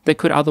ordnance that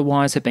could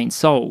otherwise have been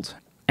sold.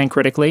 And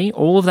critically,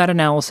 all of that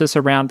analysis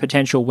around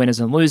potential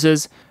winners and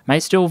losers may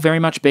still very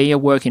much be a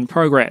work in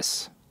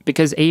progress.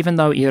 Because even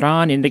though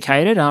Iran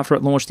indicated after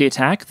it launched the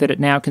attack that it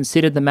now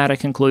considered the matter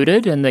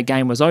concluded and the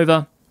game was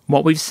over,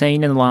 what we've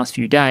seen in the last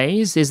few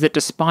days is that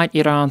despite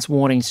Iran's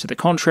warnings to the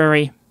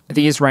contrary,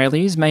 the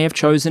Israelis may have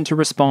chosen to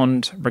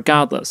respond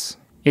regardless.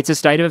 It's a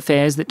state of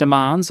affairs that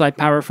demands, I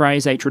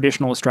paraphrase a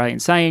traditional Australian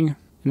saying,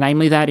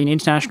 namely that in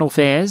international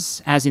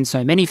affairs, as in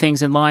so many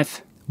things in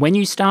life, when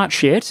you start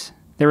shit,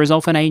 there is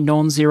often a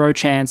non-zero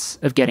chance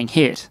of getting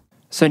hit.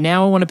 So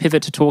now I want to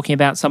pivot to talking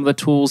about some of the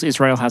tools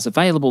Israel has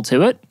available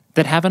to it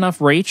that have enough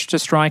reach to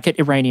strike at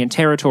Iranian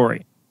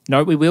territory.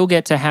 Note we will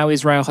get to how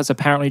Israel has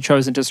apparently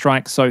chosen to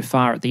strike so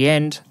far at the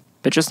end,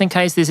 but just in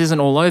case this isn't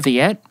all over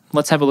yet,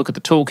 let's have a look at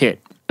the toolkit.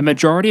 A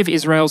majority of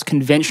Israel's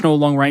conventional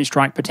long-range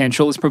strike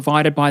potential is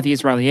provided by the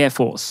Israeli Air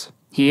Force.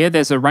 Here,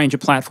 there's a range of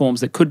platforms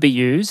that could be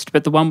used,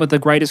 but the one with the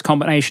greatest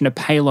combination of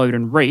payload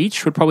and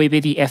reach would probably be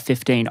the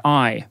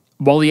F-15I.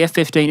 While the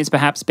F-15 is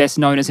perhaps best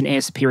known as an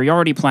air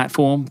superiority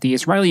platform, the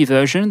Israeli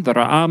version, the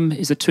Ra'am,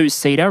 is a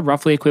two-seater,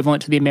 roughly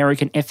equivalent to the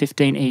American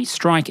F-15E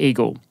Strike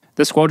Eagle.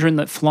 The squadron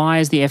that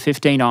flies the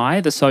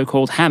F-15I, the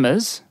so-called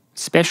Hammers,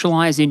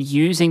 specialise in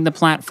using the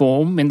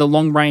platform in the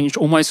long-range,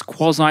 almost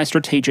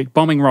quasi-strategic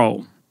bombing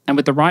role. And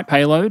with the right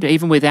payload,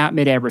 even without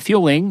mid-air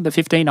refueling, the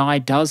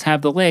 15I does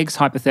have the legs,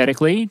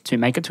 hypothetically, to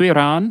make it to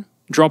Iran,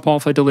 drop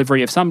off a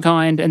delivery of some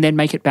kind, and then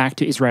make it back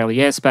to Israeli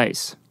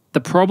airspace. The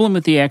problem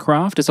with the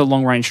aircraft as a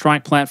long-range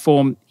strike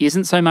platform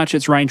isn't so much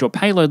its range or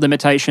payload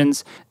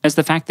limitations as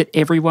the fact that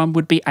everyone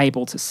would be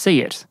able to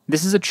see it.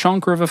 This is a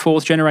chonker of a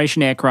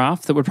fourth-generation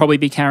aircraft that would probably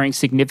be carrying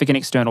significant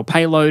external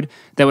payload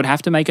that would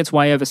have to make its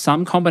way over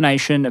some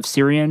combination of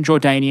Syrian,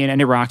 Jordanian,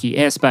 and Iraqi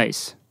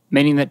airspace,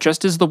 meaning that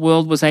just as the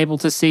world was able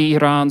to see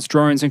Iran's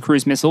drones and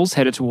cruise missiles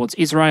headed towards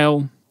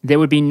Israel, there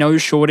would be no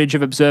shortage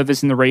of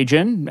observers in the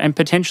region, and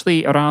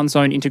potentially Iran's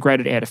own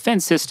integrated air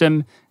defense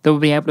system that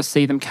would be able to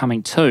see them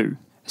coming too.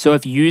 So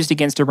if used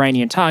against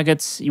Iranian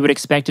targets, you would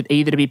expect it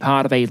either to be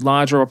part of a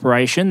larger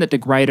operation that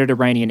degraded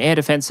Iranian air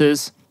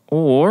defences,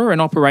 or an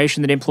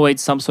operation that employed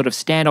some sort of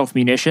standoff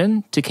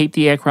munition to keep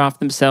the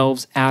aircraft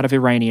themselves out of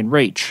Iranian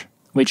reach.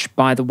 Which,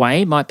 by the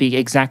way, might be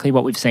exactly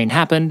what we've seen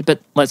happen, but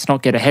let's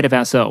not get ahead of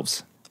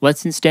ourselves.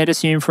 Let's instead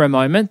assume for a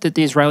moment that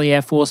the Israeli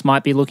Air Force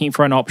might be looking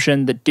for an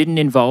option that didn't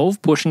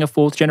involve pushing a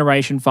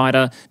fourth-generation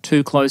fighter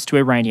too close to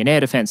Iranian air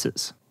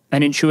defences.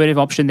 An intuitive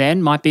option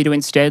then might be to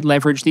instead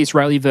leverage the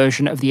Israeli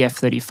version of the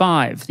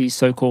F-35, the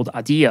so-called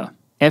Adir.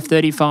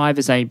 F-35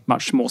 is a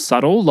much more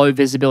subtle,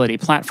 low-visibility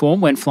platform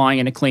when flying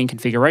in a clean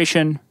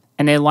configuration,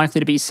 and they're likely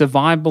to be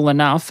survivable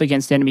enough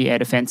against enemy air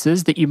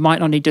defences that you might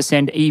not need to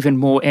send even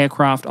more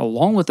aircraft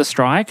along with the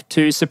strike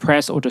to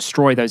suppress or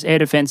destroy those air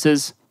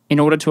defences in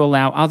order to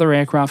allow other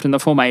aircraft in the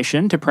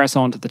formation to press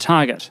on to the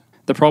target.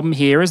 The problem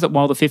here is that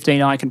while the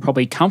 15I can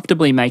probably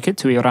comfortably make it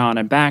to Iran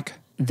and back,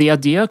 the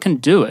Adir can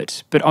do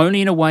it, but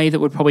only in a way that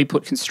would probably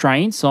put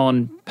constraints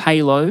on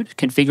payload,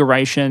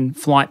 configuration,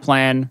 flight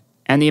plan,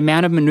 and the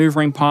amount of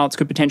manoeuvring pilots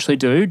could potentially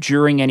do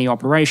during any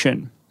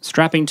operation.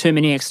 Strapping too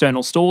many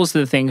external stalls to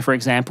the thing, for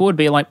example, would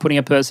be like putting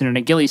a person in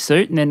a ghillie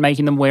suit and then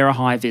making them wear a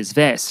high-vis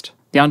vest.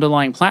 The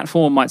underlying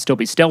platform might still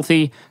be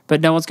stealthy,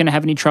 but no one's going to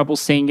have any trouble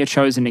seeing your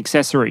chosen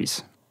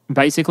accessories.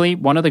 Basically,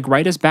 one of the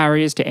greatest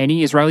barriers to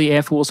any Israeli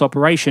Air Force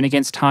operation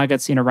against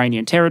targets in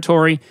Iranian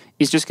territory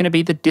is just going to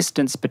be the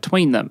distance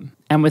between them.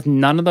 And with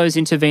none of those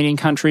intervening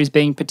countries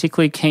being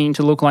particularly keen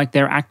to look like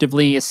they're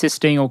actively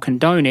assisting or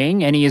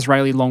condoning any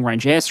Israeli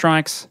long-range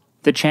airstrikes,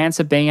 the chance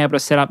of being able to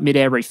set up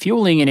mid-air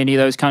refueling in any of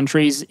those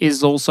countries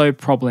is also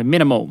probably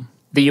minimal.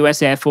 The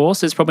US Air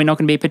Force is probably not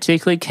going to be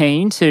particularly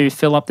keen to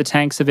fill up the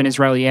tanks of an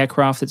Israeli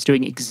aircraft that's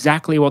doing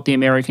exactly what the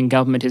American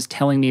government is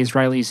telling the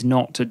Israelis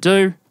not to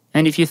do.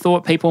 And if you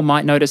thought people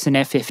might notice an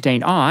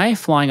F-15I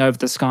flying over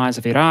the skies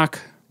of Iraq,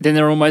 then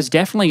they're almost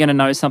definitely going to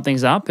know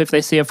something's up if they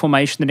see a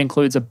formation that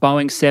includes a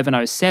Boeing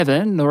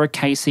 707 or a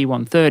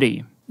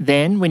KC-130.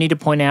 Then we need to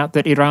point out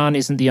that Iran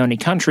isn't the only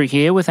country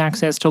here with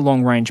access to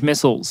long-range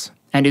missiles,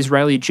 and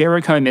Israeli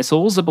Jericho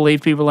missiles are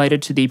believed to be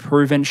related to the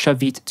proven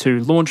Shavit 2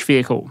 launch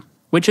vehicle,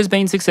 which has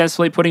been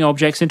successfully putting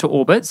objects into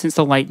orbit since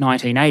the late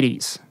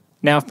 1980s.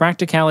 Now, if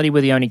practicality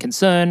were the only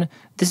concern,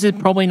 this is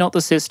probably not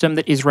the system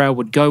that Israel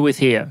would go with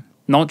here.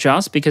 Not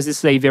just because this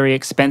is a very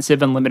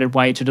expensive and limited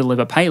way to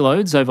deliver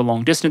payloads over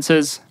long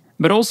distances,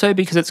 but also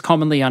because it's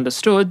commonly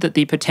understood that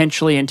the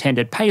potentially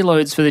intended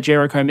payloads for the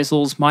Jericho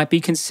missiles might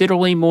be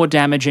considerably more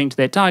damaging to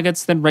their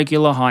targets than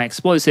regular high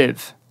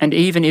explosive. And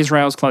even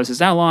Israel's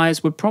closest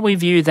allies would probably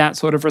view that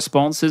sort of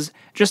response as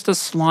just a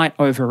slight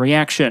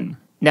overreaction.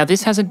 Now,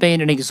 this hasn't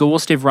been an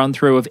exhaustive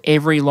run-through of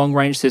every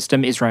long-range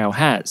system Israel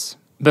has,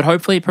 but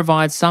hopefully it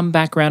provides some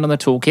background on the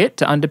toolkit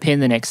to underpin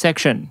the next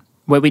section,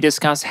 where we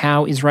discuss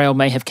how Israel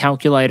may have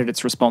calculated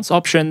its response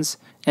options,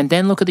 and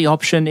then look at the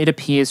option it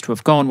appears to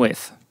have gone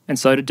with. And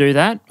so to do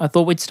that, I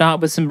thought we'd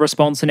start with some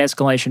Response and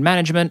Escalation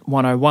Management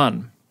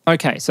 101.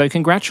 Okay, so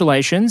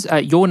congratulations,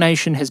 your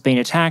nation has been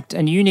attacked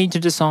and you need to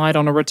decide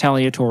on a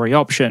retaliatory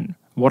option.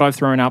 What I've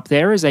thrown up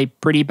there is a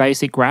pretty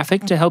basic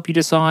graphic to help you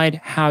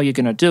decide how you're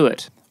going to do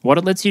it. What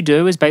it lets you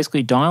do is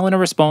basically dial in a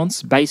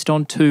response based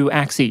on two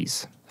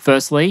axes.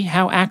 Firstly,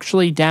 how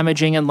actually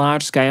damaging and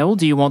large scale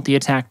do you want the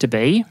attack to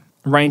be,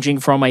 ranging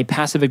from a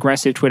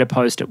passive-aggressive Twitter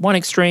post at one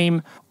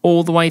extreme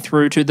all the way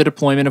through to the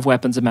deployment of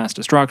weapons of mass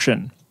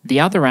destruction. The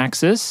other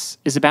axis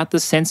is about the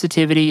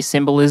sensitivity,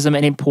 symbolism,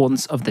 and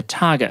importance of the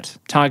target.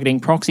 Targeting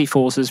proxy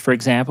forces, for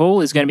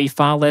example, is going to be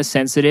far less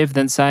sensitive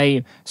than,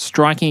 say,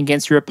 striking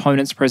against your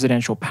opponent's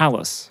presidential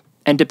palace.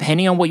 And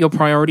depending on what your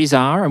priorities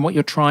are and what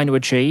you're trying to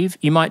achieve,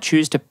 you might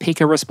choose to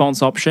pick a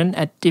response option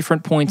at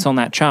different points on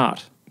that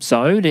chart.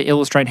 So, to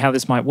illustrate how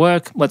this might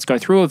work, let's go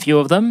through a few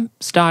of them,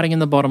 starting in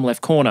the bottom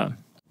left corner.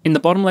 In the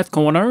bottom left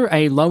corner,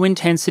 a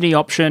low-intensity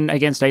option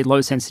against a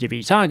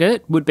low-sensitivity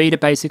target would be to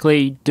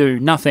basically do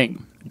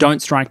nothing.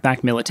 Don't strike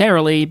back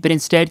militarily, but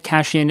instead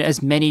cash in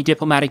as many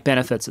diplomatic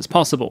benefits as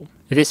possible.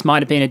 This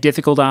might have been a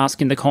difficult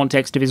ask in the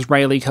context of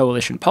Israeli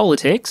coalition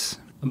politics,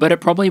 but it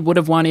probably would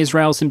have won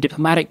Israel some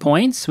diplomatic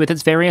points with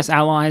its various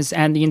allies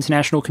and the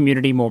international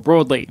community more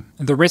broadly.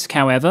 The risk,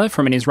 however,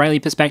 from an Israeli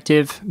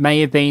perspective, may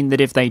have been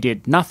that if they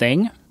did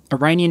nothing,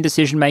 Iranian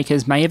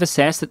decision-makers may have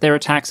assessed that their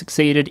attack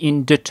succeeded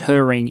in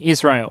deterring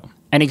Israel.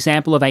 An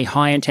example of a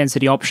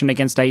high-intensity option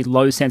against a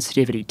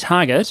low-sensitivity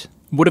target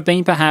would have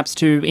been perhaps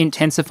to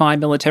intensify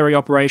military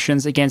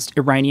operations against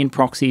Iranian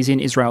proxies in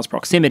Israel's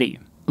proximity.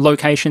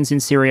 Locations in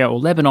Syria or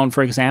Lebanon,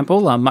 for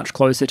example, are much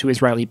closer to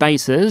Israeli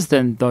bases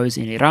than those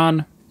in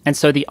Iran, and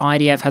so the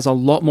IDF has a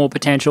lot more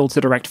potential to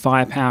direct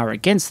firepower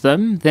against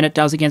them than it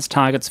does against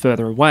targets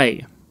further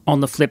away. On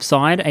the flip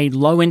side, a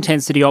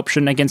low-intensity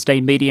option against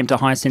a medium to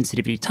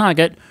high-sensitivity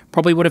target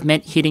probably would have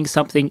meant hitting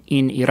something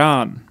in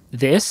Iran.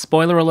 This,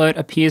 spoiler alert,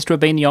 appears to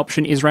have been the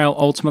option Israel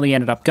ultimately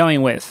ended up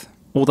going with.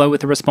 Although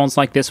with a response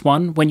like this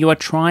one, when you are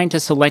trying to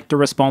select a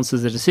response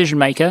as a decision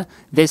maker,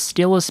 there's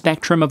still a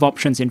spectrum of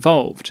options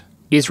involved.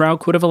 Israel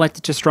could have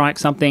elected to strike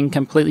something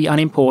completely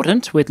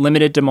unimportant with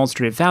limited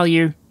demonstrative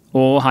value,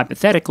 or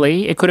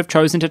hypothetically, it could have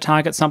chosen to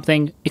target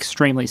something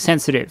extremely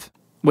sensitive,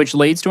 which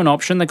leads to an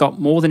option that got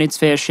more than its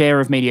fair share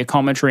of media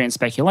commentary and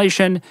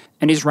speculation,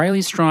 an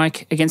Israeli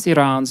strike against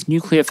Iran's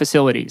nuclear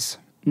facilities.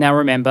 Now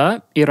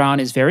remember,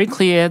 Iran is very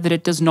clear that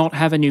it does not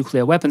have a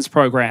nuclear weapons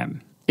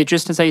program. It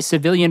just has a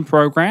civilian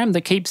program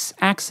that keeps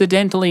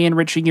accidentally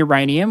enriching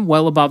uranium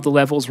well above the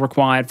levels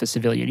required for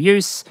civilian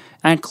use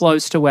and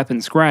close to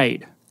weapons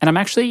grade. And I'm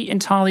actually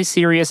entirely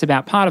serious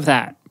about part of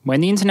that.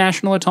 When the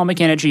International Atomic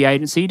Energy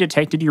Agency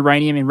detected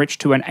uranium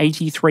enriched to an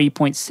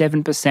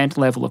 83.7%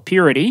 level of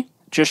purity,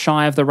 just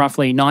shy of the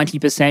roughly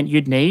 90%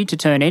 you'd need to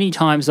turn any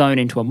time zone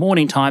into a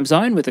morning time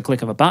zone with a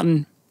click of a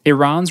button,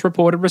 Iran's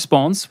reported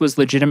response was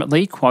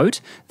legitimately,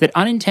 quote, that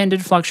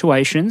unintended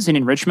fluctuations in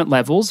enrichment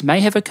levels may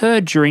have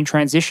occurred during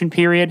transition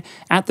period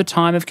at the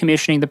time of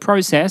commissioning the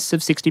process of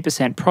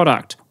 60%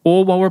 product,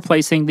 or while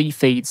replacing the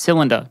feed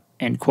cylinder,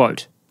 end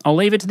quote. I'll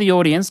leave it to the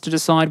audience to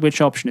decide which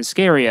option is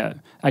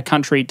scarier, a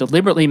country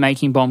deliberately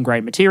making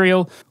bomb-grade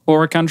material,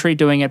 or a country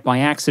doing it by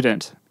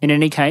accident. In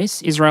any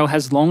case, Israel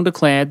has long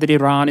declared that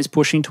Iran is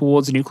pushing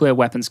towards nuclear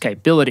weapons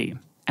capability.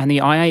 And the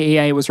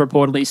IAEA was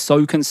reportedly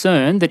so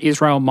concerned that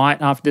Israel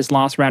might, after this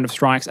last round of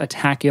strikes,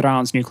 attack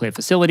Iran's nuclear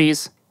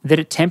facilities, that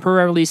it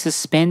temporarily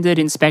suspended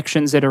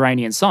inspections at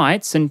Iranian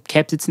sites and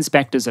kept its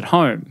inspectors at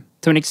home.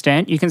 To an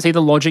extent, you can see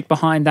the logic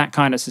behind that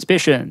kind of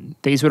suspicion.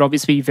 These would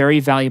obviously be very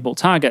valuable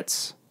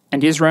targets.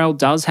 And Israel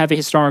does have a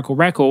historical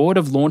record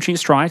of launching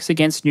strikes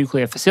against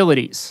nuclear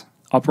facilities.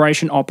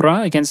 Operation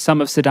Opera against some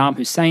of Saddam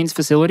Hussein's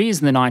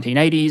facilities in the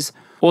 1980s,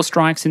 or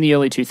strikes in the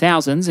early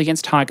 2000s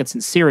against targets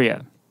in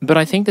Syria. But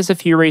I think there's a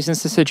few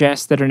reasons to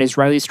suggest that an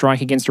Israeli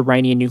strike against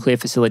Iranian nuclear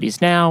facilities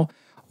now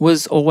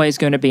was always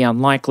going to be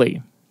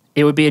unlikely.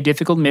 It would be a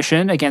difficult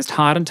mission against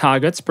hardened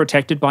targets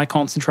protected by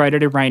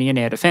concentrated Iranian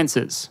air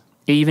defences.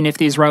 Even if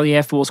the Israeli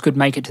Air Force could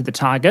make it to the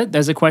target,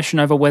 there's a question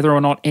over whether or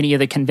not any of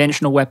the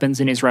conventional weapons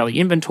in Israeli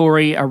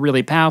inventory are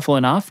really powerful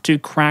enough to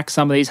crack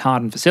some of these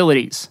hardened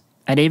facilities.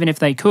 And even if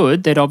they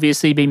could, there'd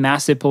obviously be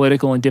massive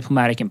political and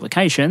diplomatic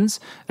implications,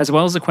 as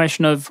well as the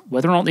question of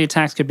whether or not the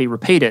attacks could be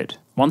repeated.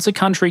 Once a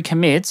country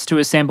commits to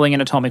assembling an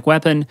atomic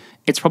weapon,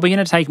 it's probably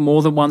going to take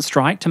more than one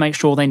strike to make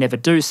sure they never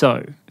do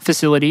so.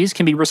 Facilities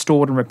can be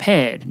restored and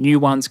repaired, new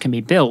ones can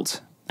be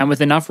built. And with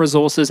enough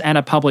resources and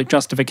a public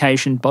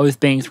justification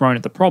both being thrown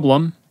at the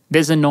problem,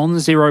 there's a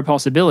non-zero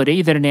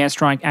possibility that an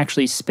airstrike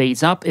actually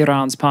speeds up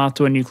Iran's path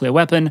to a nuclear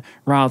weapon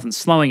rather than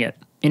slowing it.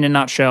 In a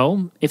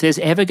nutshell, if there's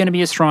ever going to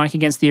be a strike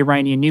against the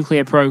Iranian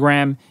nuclear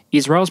program,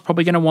 Israel's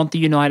probably going to want the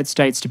United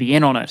States to be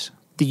in on it.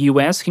 The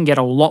US can get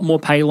a lot more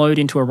payload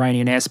into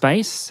Iranian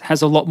airspace,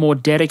 has a lot more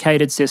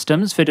dedicated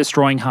systems for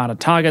destroying harder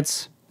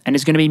targets, and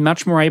is going to be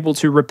much more able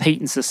to repeat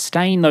and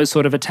sustain those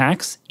sort of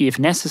attacks, if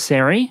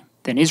necessary,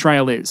 than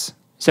Israel is.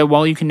 So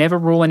while you can never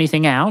rule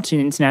anything out in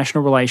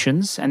international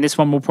relations, and this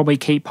one will probably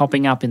keep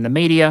popping up in the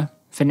media,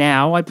 for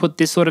now I put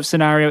this sort of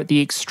scenario at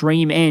the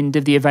extreme end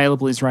of the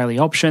available Israeli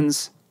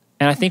options,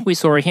 and I think we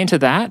saw a hint of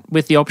that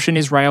with the option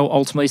Israel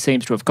ultimately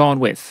seems to have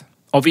gone with.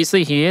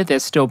 Obviously here,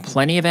 there's still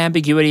plenty of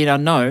ambiguity and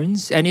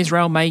unknowns, and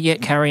Israel may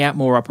yet carry out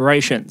more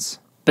operations.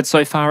 But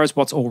so far as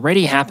what's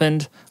already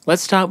happened,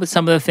 let's start with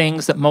some of the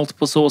things that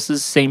multiple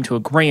sources seem to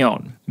agree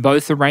on.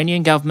 Both the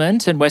Iranian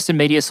government and Western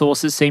media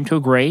sources seem to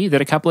agree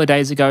that a couple of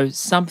days ago,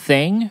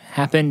 something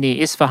happened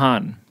near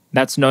Isfahan.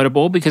 That's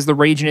notable because the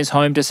region is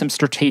home to some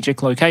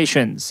strategic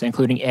locations,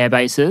 including air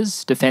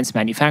bases, defence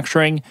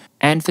manufacturing,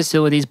 and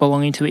facilities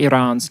belonging to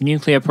Iran's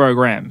nuclear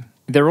program.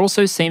 There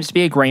also seems to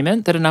be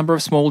agreement that a number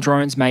of small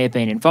drones may have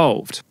been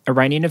involved.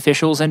 Iranian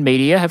officials and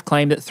media have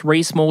claimed that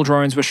 3 small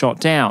drones were shot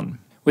down,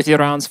 with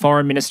Iran's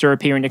foreign minister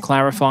appearing to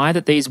clarify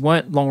that these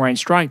weren't long-range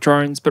strike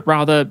drones, but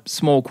rather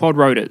small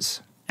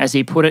quadrotors. As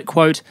he put it,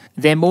 quote,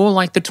 "They're more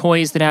like the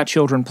toys that our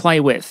children play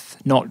with,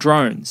 not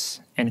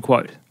drones," end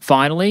quote.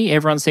 Finally,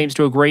 everyone seems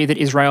to agree that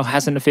Israel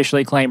hasn't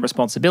officially claimed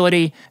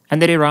responsibility and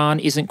that Iran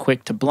isn't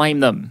quick to blame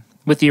them,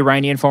 with the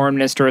Iranian foreign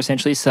minister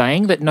essentially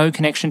saying that no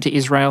connection to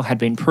Israel had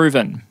been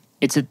proven.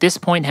 It's at this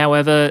point,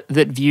 however,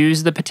 that views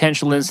of the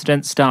potential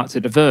incident start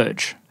to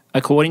diverge.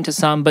 According to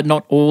some, but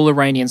not all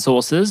Iranian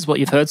sources, what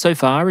you've heard so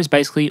far is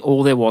basically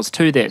all there was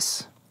to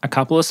this. A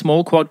couple of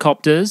small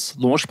quadcopters,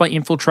 launched by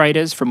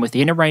infiltrators from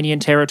within Iranian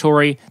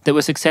territory that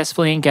were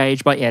successfully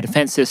engaged by air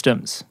defense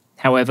systems.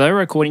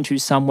 However, according to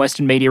some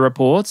Western media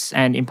reports,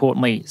 and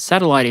importantly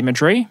satellite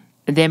imagery,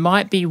 there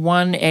might be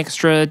one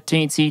extra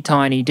teensy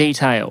tiny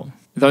detail.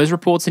 Those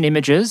reports and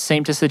images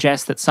seem to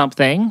suggest that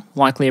something,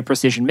 likely a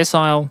precision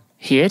missile,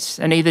 hit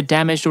and either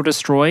damaged or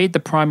destroyed the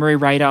primary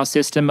radar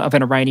system of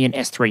an Iranian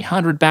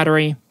S-300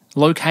 battery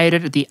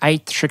located at the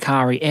 8th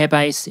Shakari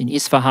airbase in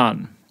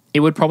Isfahan. It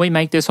would probably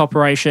make this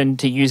operation,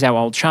 to use our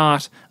old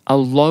chart, a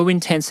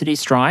low-intensity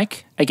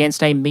strike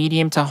against a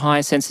medium to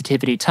high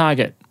sensitivity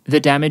target. The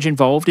damage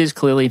involved is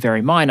clearly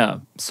very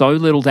minor, so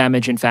little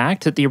damage in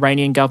fact that the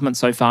Iranian government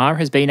so far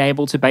has been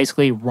able to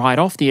basically write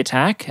off the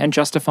attack and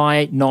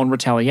justify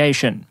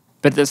non-retaliation.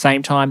 But at the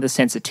same time, the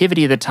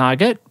sensitivity of the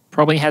target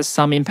probably has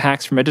some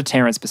impacts from a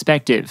deterrence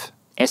perspective.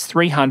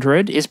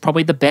 S-300 is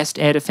probably the best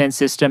air defense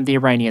system the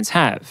Iranians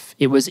have.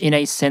 It was in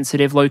a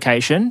sensitive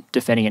location,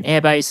 defending an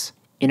airbase,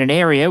 in an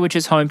area which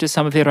is home to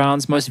some of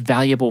Iran's most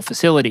valuable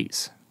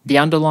facilities. The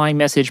underlying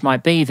message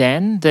might be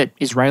then that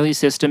Israeli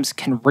systems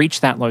can reach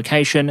that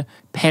location,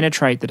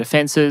 penetrate the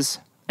defences,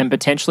 and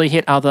potentially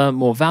hit other,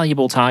 more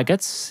valuable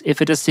targets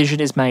if a decision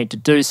is made to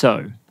do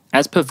so.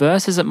 As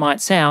perverse as it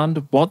might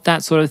sound, what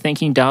that sort of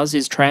thinking does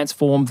is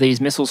transform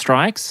these missile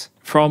strikes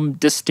from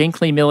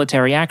distinctly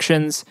military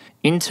actions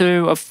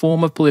into a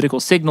form of political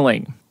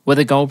signalling, where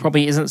the goal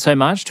probably isn't so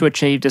much to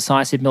achieve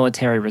decisive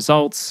military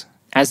results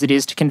as it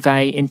is to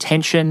convey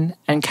intention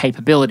and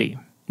capability.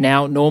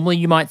 Now, normally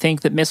you might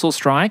think that missile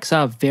strikes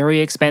are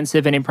very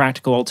expensive and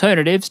impractical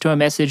alternatives to a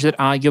message that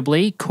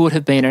arguably could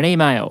have been an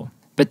email.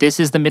 But this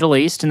is the Middle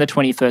East in the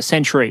 21st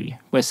century,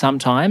 where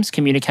sometimes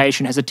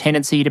communication has a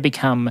tendency to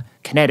become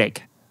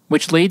kinetic.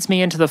 Which leads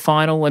me into the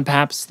final and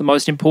perhaps the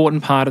most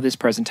important part of this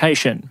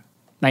presentation,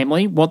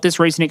 namely what this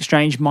recent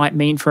exchange might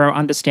mean for our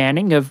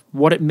understanding of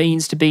what it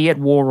means to be at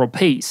war or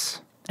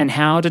peace, and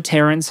how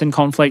deterrence and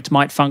conflict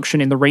might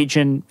function in the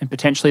region and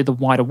potentially the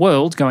wider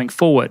world going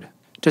forward.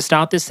 To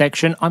start this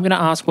section, I'm going to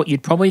ask what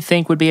you'd probably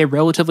think would be a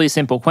relatively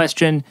simple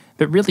question,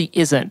 but really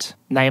isn't.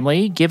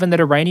 Namely, given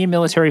that Iranian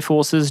military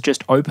forces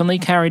just openly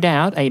carried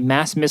out a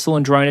mass missile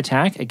and drone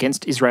attack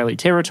against Israeli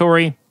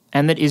territory,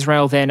 and that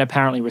Israel then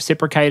apparently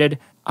reciprocated,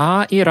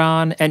 are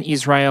Iran and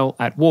Israel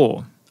at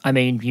war? I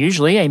mean,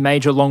 usually a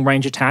major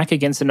long-range attack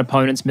against an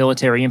opponent's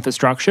military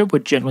infrastructure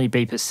would generally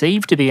be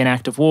perceived to be an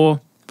act of war,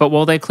 but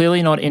while they're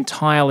clearly not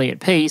entirely at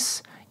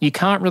peace, you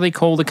can't really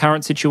call the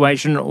current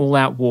situation an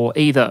all-out war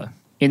either.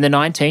 In the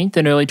 19th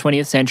and early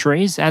 20th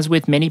centuries, as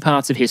with many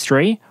parts of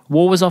history,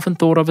 war was often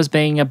thought of as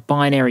being a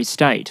binary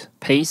state.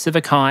 Peace of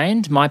a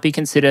kind might be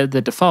considered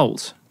the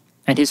default.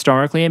 And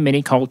historically, in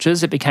many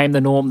cultures, it became the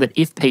norm that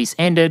if peace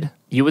ended,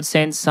 you would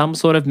send some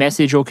sort of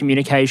message or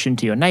communication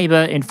to your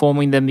neighbour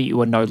informing them that you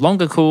were no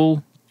longer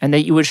cool and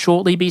that you would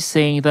shortly be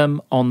seeing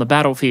them on the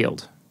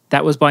battlefield.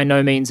 That was by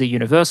no means a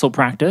universal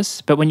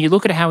practice, but when you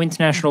look at how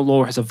international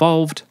law has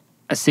evolved,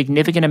 a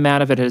significant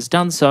amount of it has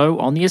done so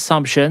on the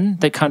assumption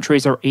that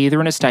countries are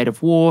either in a state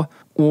of war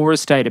or a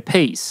state of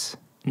peace,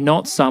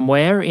 not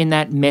somewhere in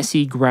that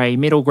messy grey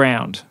middle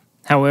ground.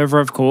 However,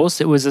 of course,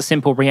 it was a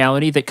simple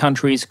reality that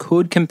countries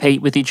could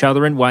compete with each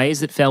other in ways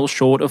that fell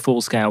short of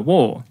full-scale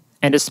war.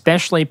 And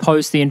especially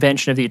post the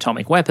invention of the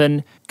atomic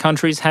weapon,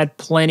 countries had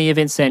plenty of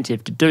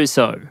incentive to do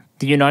so.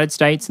 The United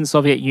States and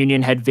Soviet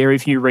Union had very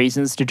few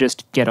reasons to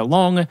just get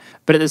along,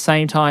 but at the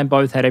same time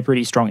both had a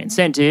pretty strong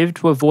incentive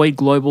to avoid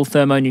global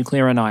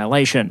thermonuclear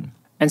annihilation.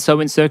 And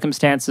so in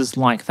circumstances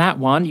like that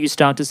one, you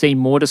start to see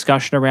more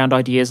discussion around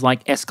ideas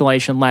like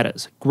escalation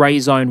ladders, grey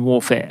zone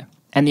warfare,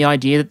 and the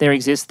idea that there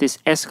exists this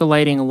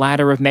escalating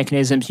ladder of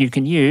mechanisms you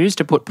can use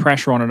to put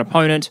pressure on an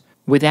opponent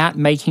without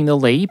making the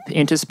leap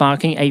into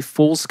sparking a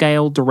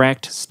full-scale,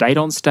 direct,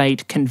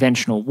 state-on-state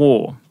conventional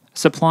war.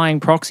 Supplying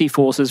proxy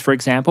forces, for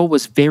example,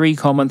 was very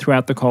common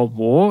throughout the Cold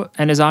War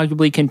and has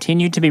arguably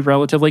continued to be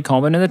relatively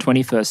common in the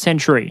 21st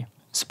century.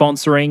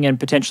 Sponsoring and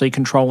potentially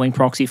controlling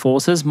proxy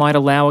forces might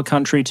allow a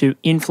country to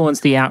influence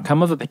the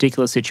outcome of a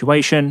particular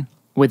situation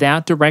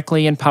without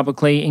directly and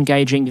publicly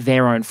engaging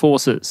their own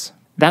forces.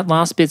 That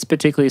last bit's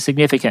particularly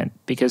significant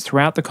because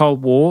throughout the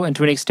Cold War, and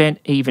to an extent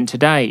even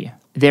today,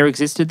 there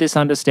existed this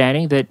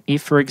understanding that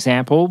if, for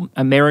example,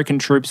 American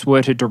troops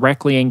were to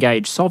directly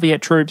engage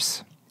Soviet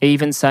troops,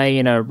 even say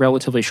in a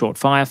relatively short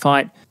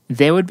firefight,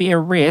 there would be a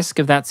risk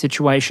of that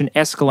situation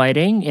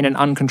escalating in an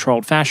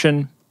uncontrolled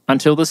fashion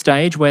until the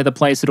stage where the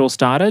place it all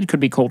started could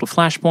be called a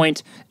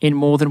flashpoint in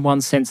more than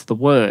one sense of the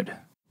word.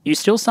 You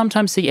still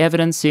sometimes see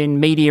evidence in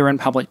media and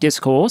public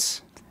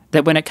discourse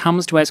that when it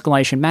comes to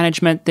escalation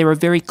management, there are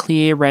very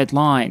clear red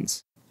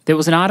lines. There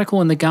was an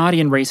article in The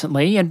Guardian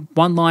recently, and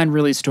one line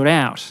really stood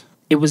out.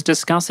 It was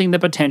discussing the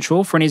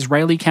potential for an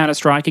Israeli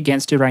counterstrike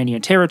against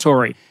Iranian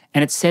territory,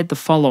 and it said the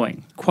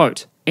following,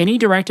 quote, "Any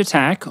direct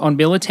attack on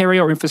military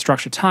or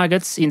infrastructure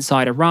targets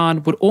inside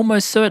Iran would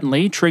almost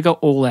certainly trigger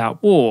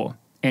all-out war,"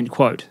 end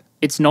quote.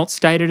 It's not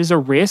stated as a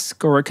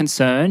risk or a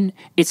concern,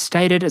 it's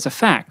stated as a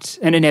fact,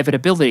 an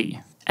inevitability.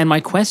 And my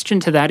question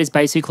to that is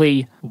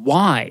basically,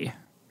 why?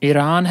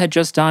 Iran had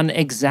just done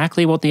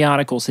exactly what the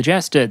article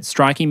suggested,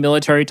 striking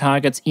military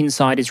targets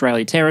inside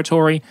Israeli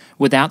territory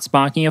without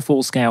sparking a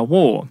full-scale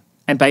war.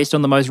 And based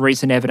on the most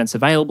recent evidence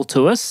available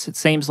to us, it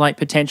seems like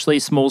potentially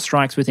small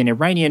strikes within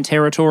Iranian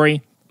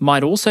territory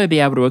might also be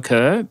able to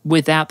occur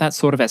without that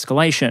sort of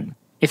escalation.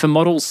 If a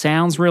model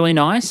sounds really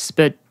nice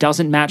but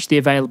doesn't match the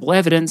available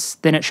evidence,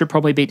 then it should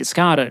probably be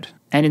discarded.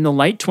 And in the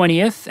late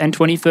 20th and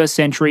 21st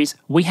centuries,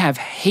 we have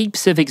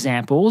heaps of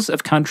examples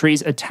of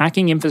countries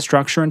attacking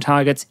infrastructure and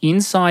targets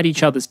inside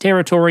each other's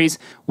territories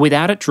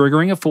without it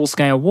triggering a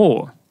full-scale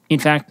war. In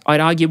fact, I'd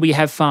argue we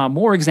have far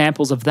more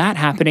examples of that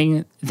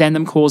happening than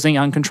them causing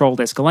uncontrolled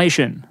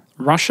escalation.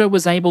 Russia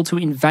was able to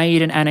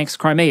invade and annex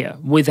Crimea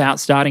without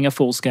starting a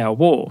full-scale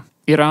war.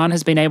 Iran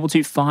has been able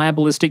to fire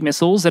ballistic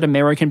missiles at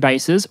American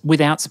bases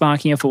without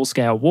sparking a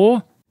full-scale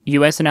war.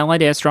 US and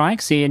allied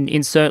airstrikes in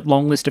insert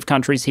long list of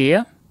countries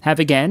here have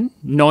again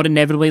not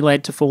inevitably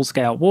led to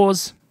full-scale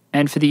wars.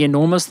 And for the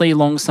enormously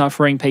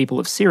long-suffering people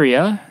of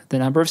Syria, the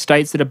number of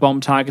states that have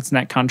bombed targets in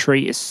that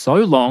country is so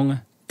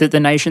long that the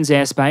nation's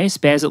airspace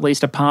bears at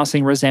least a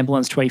passing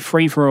resemblance to a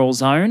free-for-all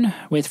zone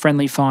with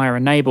friendly fire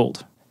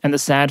enabled. And the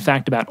sad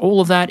fact about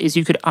all of that is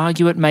you could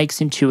argue it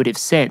makes intuitive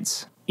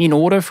sense. In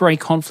order for a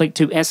conflict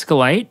to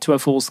escalate to a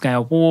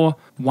full-scale war,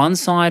 one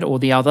side or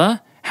the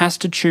other has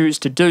to choose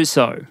to do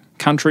so.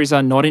 Countries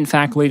are not in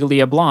fact legally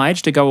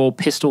obliged to go all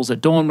pistols at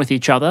dawn with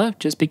each other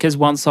just because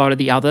one side or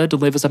the other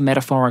delivers a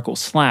metaphorical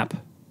slap.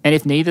 And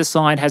if neither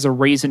side has a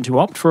reason to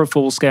opt for a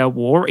full-scale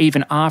war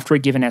even after a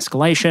given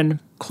escalation,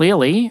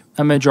 clearly,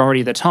 a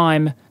majority of the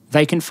time,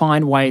 they can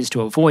find ways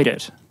to avoid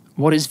it.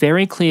 What is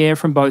very clear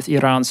from both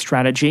Iran's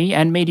strategy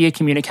and media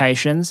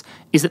communications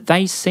is that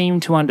they seem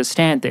to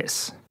understand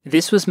this.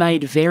 This was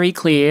made very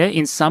clear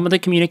in some of the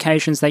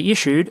communications they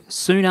issued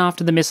soon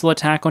after the missile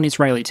attack on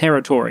Israeli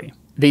territory.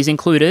 These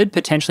included,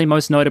 potentially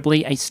most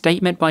notably, a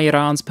statement by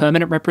Iran's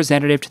permanent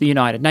representative to the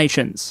United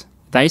Nations.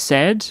 They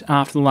said,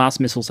 after the last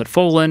missiles had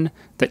fallen,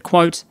 that,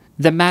 quote,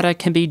 "the matter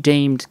can be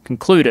deemed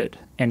concluded,"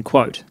 end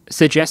quote,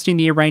 suggesting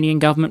the Iranian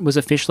government was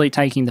officially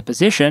taking the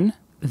position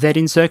that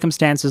in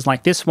circumstances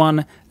like this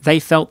one, they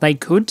felt they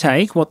could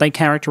take what they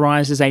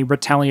characterised as a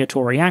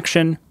retaliatory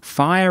action,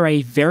 fire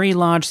a very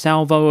large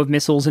salvo of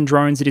missiles and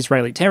drones at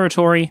Israeli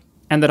territory,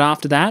 and that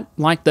after that,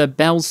 like the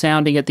bell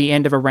sounding at the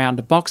end of a round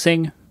of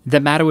boxing,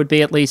 the matter would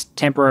be at least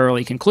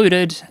temporarily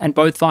concluded, and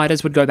both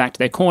fighters would go back to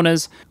their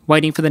corners,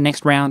 waiting for the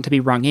next round to be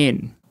rung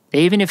in.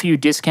 Even if you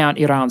discount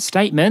Iran's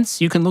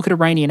statements, you can look at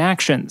Iranian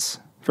actions.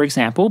 For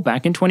example,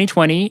 back in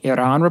 2020,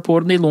 Iran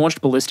reportedly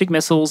launched ballistic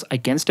missiles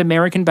against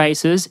American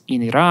bases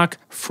in Iraq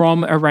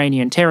from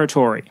Iranian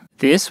territory.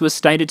 This was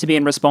stated to be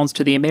in response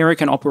to the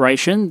American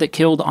operation that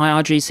killed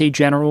IRGC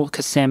General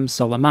Qasem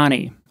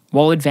Soleimani.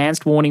 While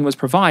advanced warning was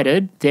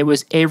provided, there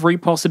was every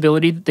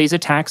possibility that these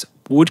attacks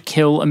would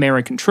kill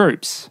American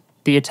troops.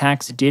 The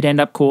attacks did end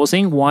up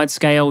causing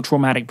wide-scale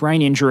traumatic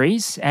brain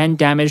injuries and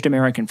damaged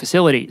American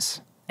facilities.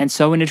 And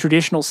so in a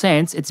traditional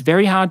sense, it's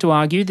very hard to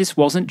argue this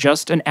wasn't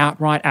just an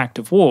outright act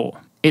of war.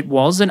 It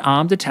was an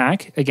armed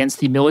attack against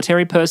the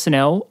military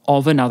personnel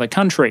of another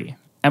country.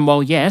 And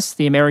while yes,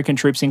 the American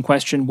troops in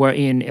question were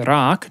in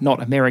Iraq,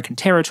 not American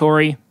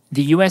territory,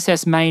 the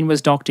USS Maine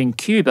was docked in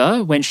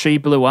Cuba when she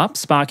blew up,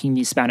 sparking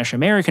the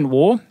Spanish-American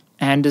War,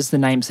 and as the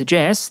name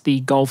suggests,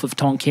 the Gulf of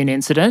Tonkin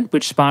incident,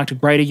 which sparked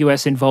greater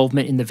US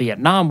involvement in the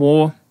Vietnam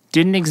War,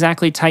 didn't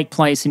exactly take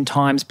place in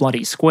Times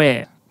Bloody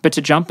Square. But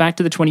to jump back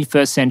to the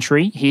 21st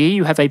century, here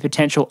you have a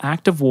potential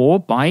act of war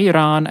by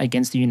Iran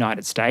against the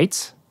United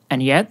States,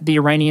 and yet the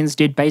Iranians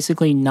did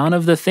basically none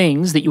of the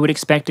things that you would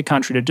expect a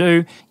country to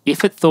do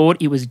if it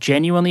thought it was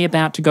genuinely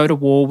about to go to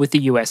war with the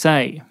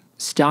USA.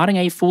 Starting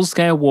a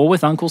full-scale war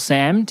with Uncle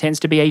Sam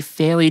tends to be a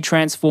fairly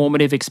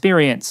transformative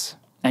experience.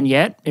 And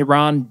yet,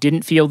 Iran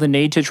didn't feel the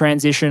need to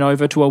transition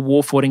over to a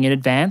war footing in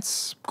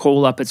advance,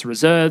 call up its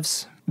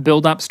reserves,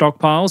 build up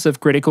stockpiles of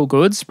critical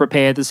goods,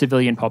 prepare the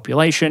civilian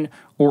population,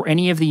 or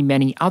any of the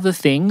many other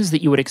things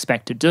that you would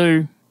expect to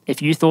do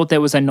if you thought there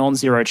was a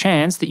non-zero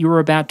chance that you were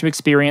about to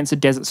experience a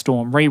Desert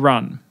Storm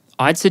rerun.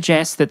 I'd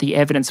suggest that the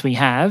evidence we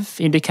have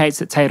indicates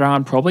that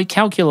Tehran probably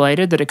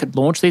calculated that it could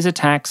launch these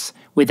attacks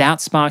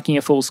without sparking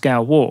a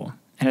full-scale war,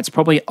 and it's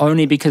probably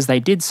only because they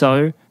did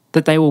so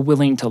that they were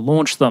willing to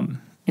launch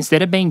them.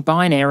 Instead of being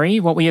binary,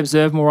 what we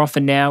observe more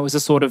often now is a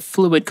sort of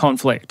fluid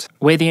conflict,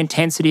 where the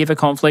intensity of a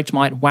conflict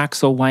might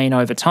wax or wane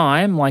over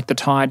time, like the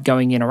tide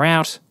going in or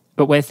out,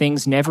 but where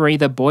things never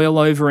either boil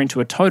over into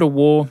a total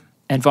war,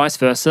 and vice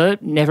versa,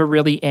 never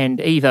really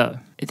end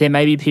either. There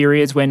may be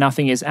periods where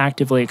nothing is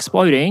actively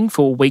exploding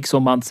for weeks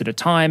or months at a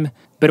time,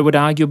 but it would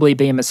arguably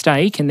be a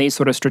mistake in these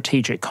sort of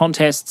strategic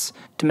contests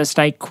to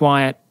mistake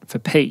quiet for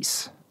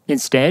peace.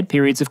 Instead,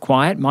 periods of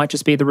quiet might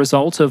just be the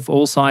result of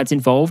all sides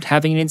involved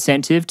having an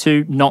incentive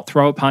to not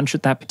throw a punch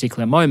at that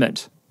particular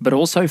moment, but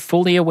also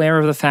fully aware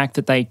of the fact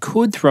that they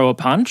could throw a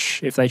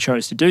punch, if they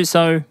chose to do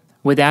so,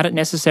 without it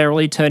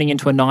necessarily turning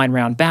into a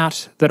 9-round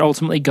bout that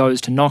ultimately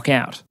goes to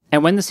knockout.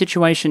 And when the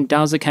situation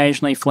does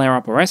occasionally flare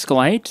up or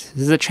escalate,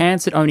 there's a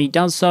chance it only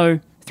does so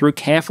through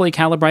carefully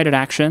calibrated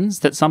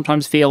actions that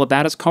sometimes feel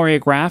about as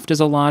choreographed as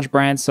a large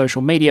brand's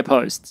social media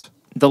posts.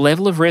 The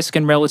level of risk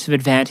and relative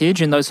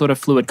advantage in those sort of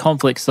fluid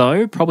conflicts,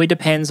 though, probably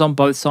depends on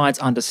both sides'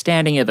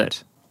 understanding of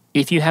it.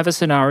 If you have a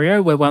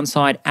scenario where one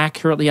side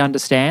accurately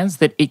understands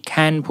that it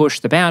can push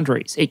the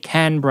boundaries, it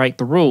can break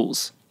the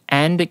rules,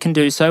 and it can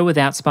do so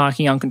without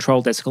sparking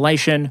uncontrolled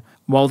escalation,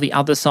 while the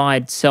other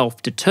side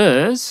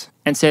self-deters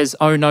and says,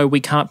 oh no, we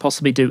can't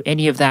possibly do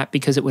any of that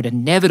because it would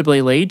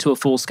inevitably lead to a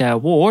full-scale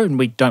war and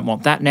we don't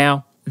want that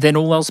now, then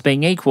all else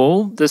being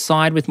equal, the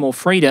side with more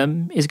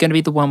freedom is going to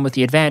be the one with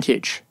the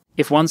advantage.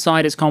 If one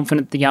side is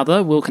confident the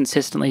other will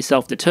consistently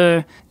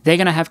self-deter, they're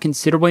going to have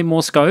considerably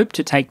more scope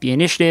to take the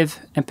initiative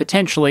and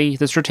potentially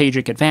the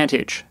strategic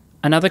advantage.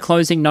 Another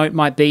closing note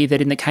might be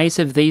that in the case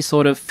of these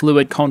sort of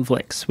fluid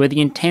conflicts, where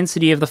the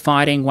intensity of the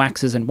fighting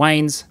waxes and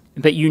wanes,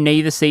 but you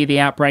neither see the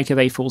outbreak of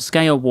a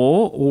full-scale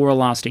war or a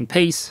lasting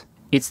peace,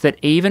 it's that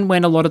even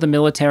when a lot of the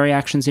military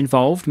actions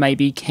involved may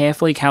be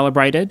carefully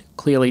calibrated,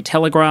 clearly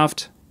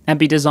telegraphed, and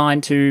be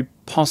designed to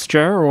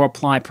posture or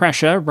apply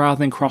pressure rather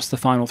than cross the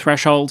final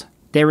threshold,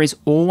 there is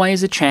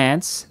always a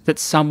chance that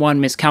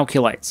someone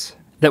miscalculates,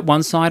 that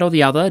one side or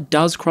the other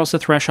does cross a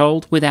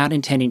threshold without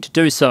intending to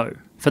do so.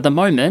 For the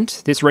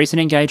moment, this recent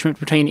engagement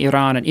between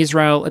Iran and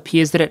Israel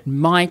appears that it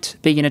might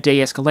be in a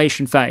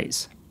de-escalation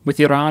phase,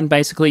 with Iran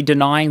basically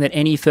denying that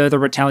any further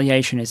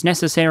retaliation is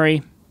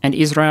necessary, and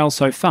Israel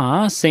so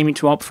far seeming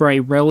to opt for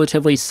a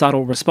relatively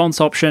subtle response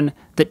option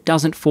that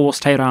doesn't force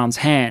Tehran's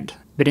hand.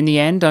 But in the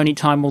end, only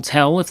time will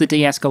tell if the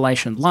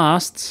de-escalation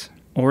lasts,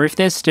 or if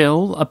there's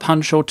still a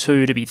punch or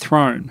two to be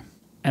thrown.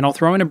 And I'll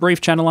throw in a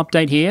brief channel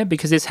update here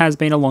because this has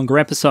been a longer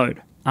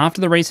episode.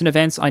 After the recent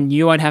events, I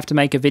knew I'd have to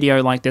make a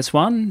video like this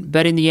one,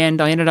 but in the end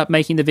I ended up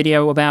making the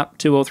video about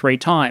 2 or 3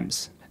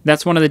 times.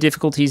 That's one of the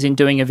difficulties in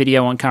doing a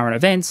video on current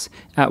events.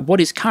 What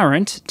is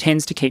current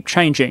tends to keep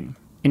changing.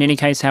 In any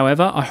case,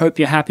 however, I hope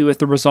you're happy with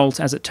the result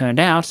as it turned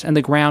out and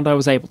the ground I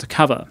was able to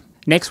cover.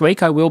 Next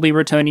week I will be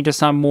returning to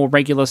some more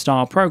regular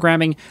style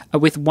programming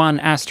with one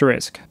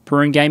asterisk.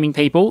 Perun Gaming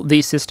people,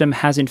 the system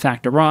has in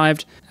fact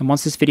arrived, and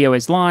once this video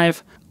is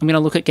live, I'm going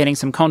to look at getting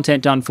some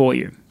content done for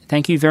you.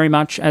 Thank you very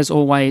much as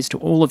always to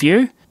all of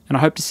you, and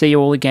I hope to see you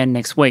all again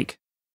next week.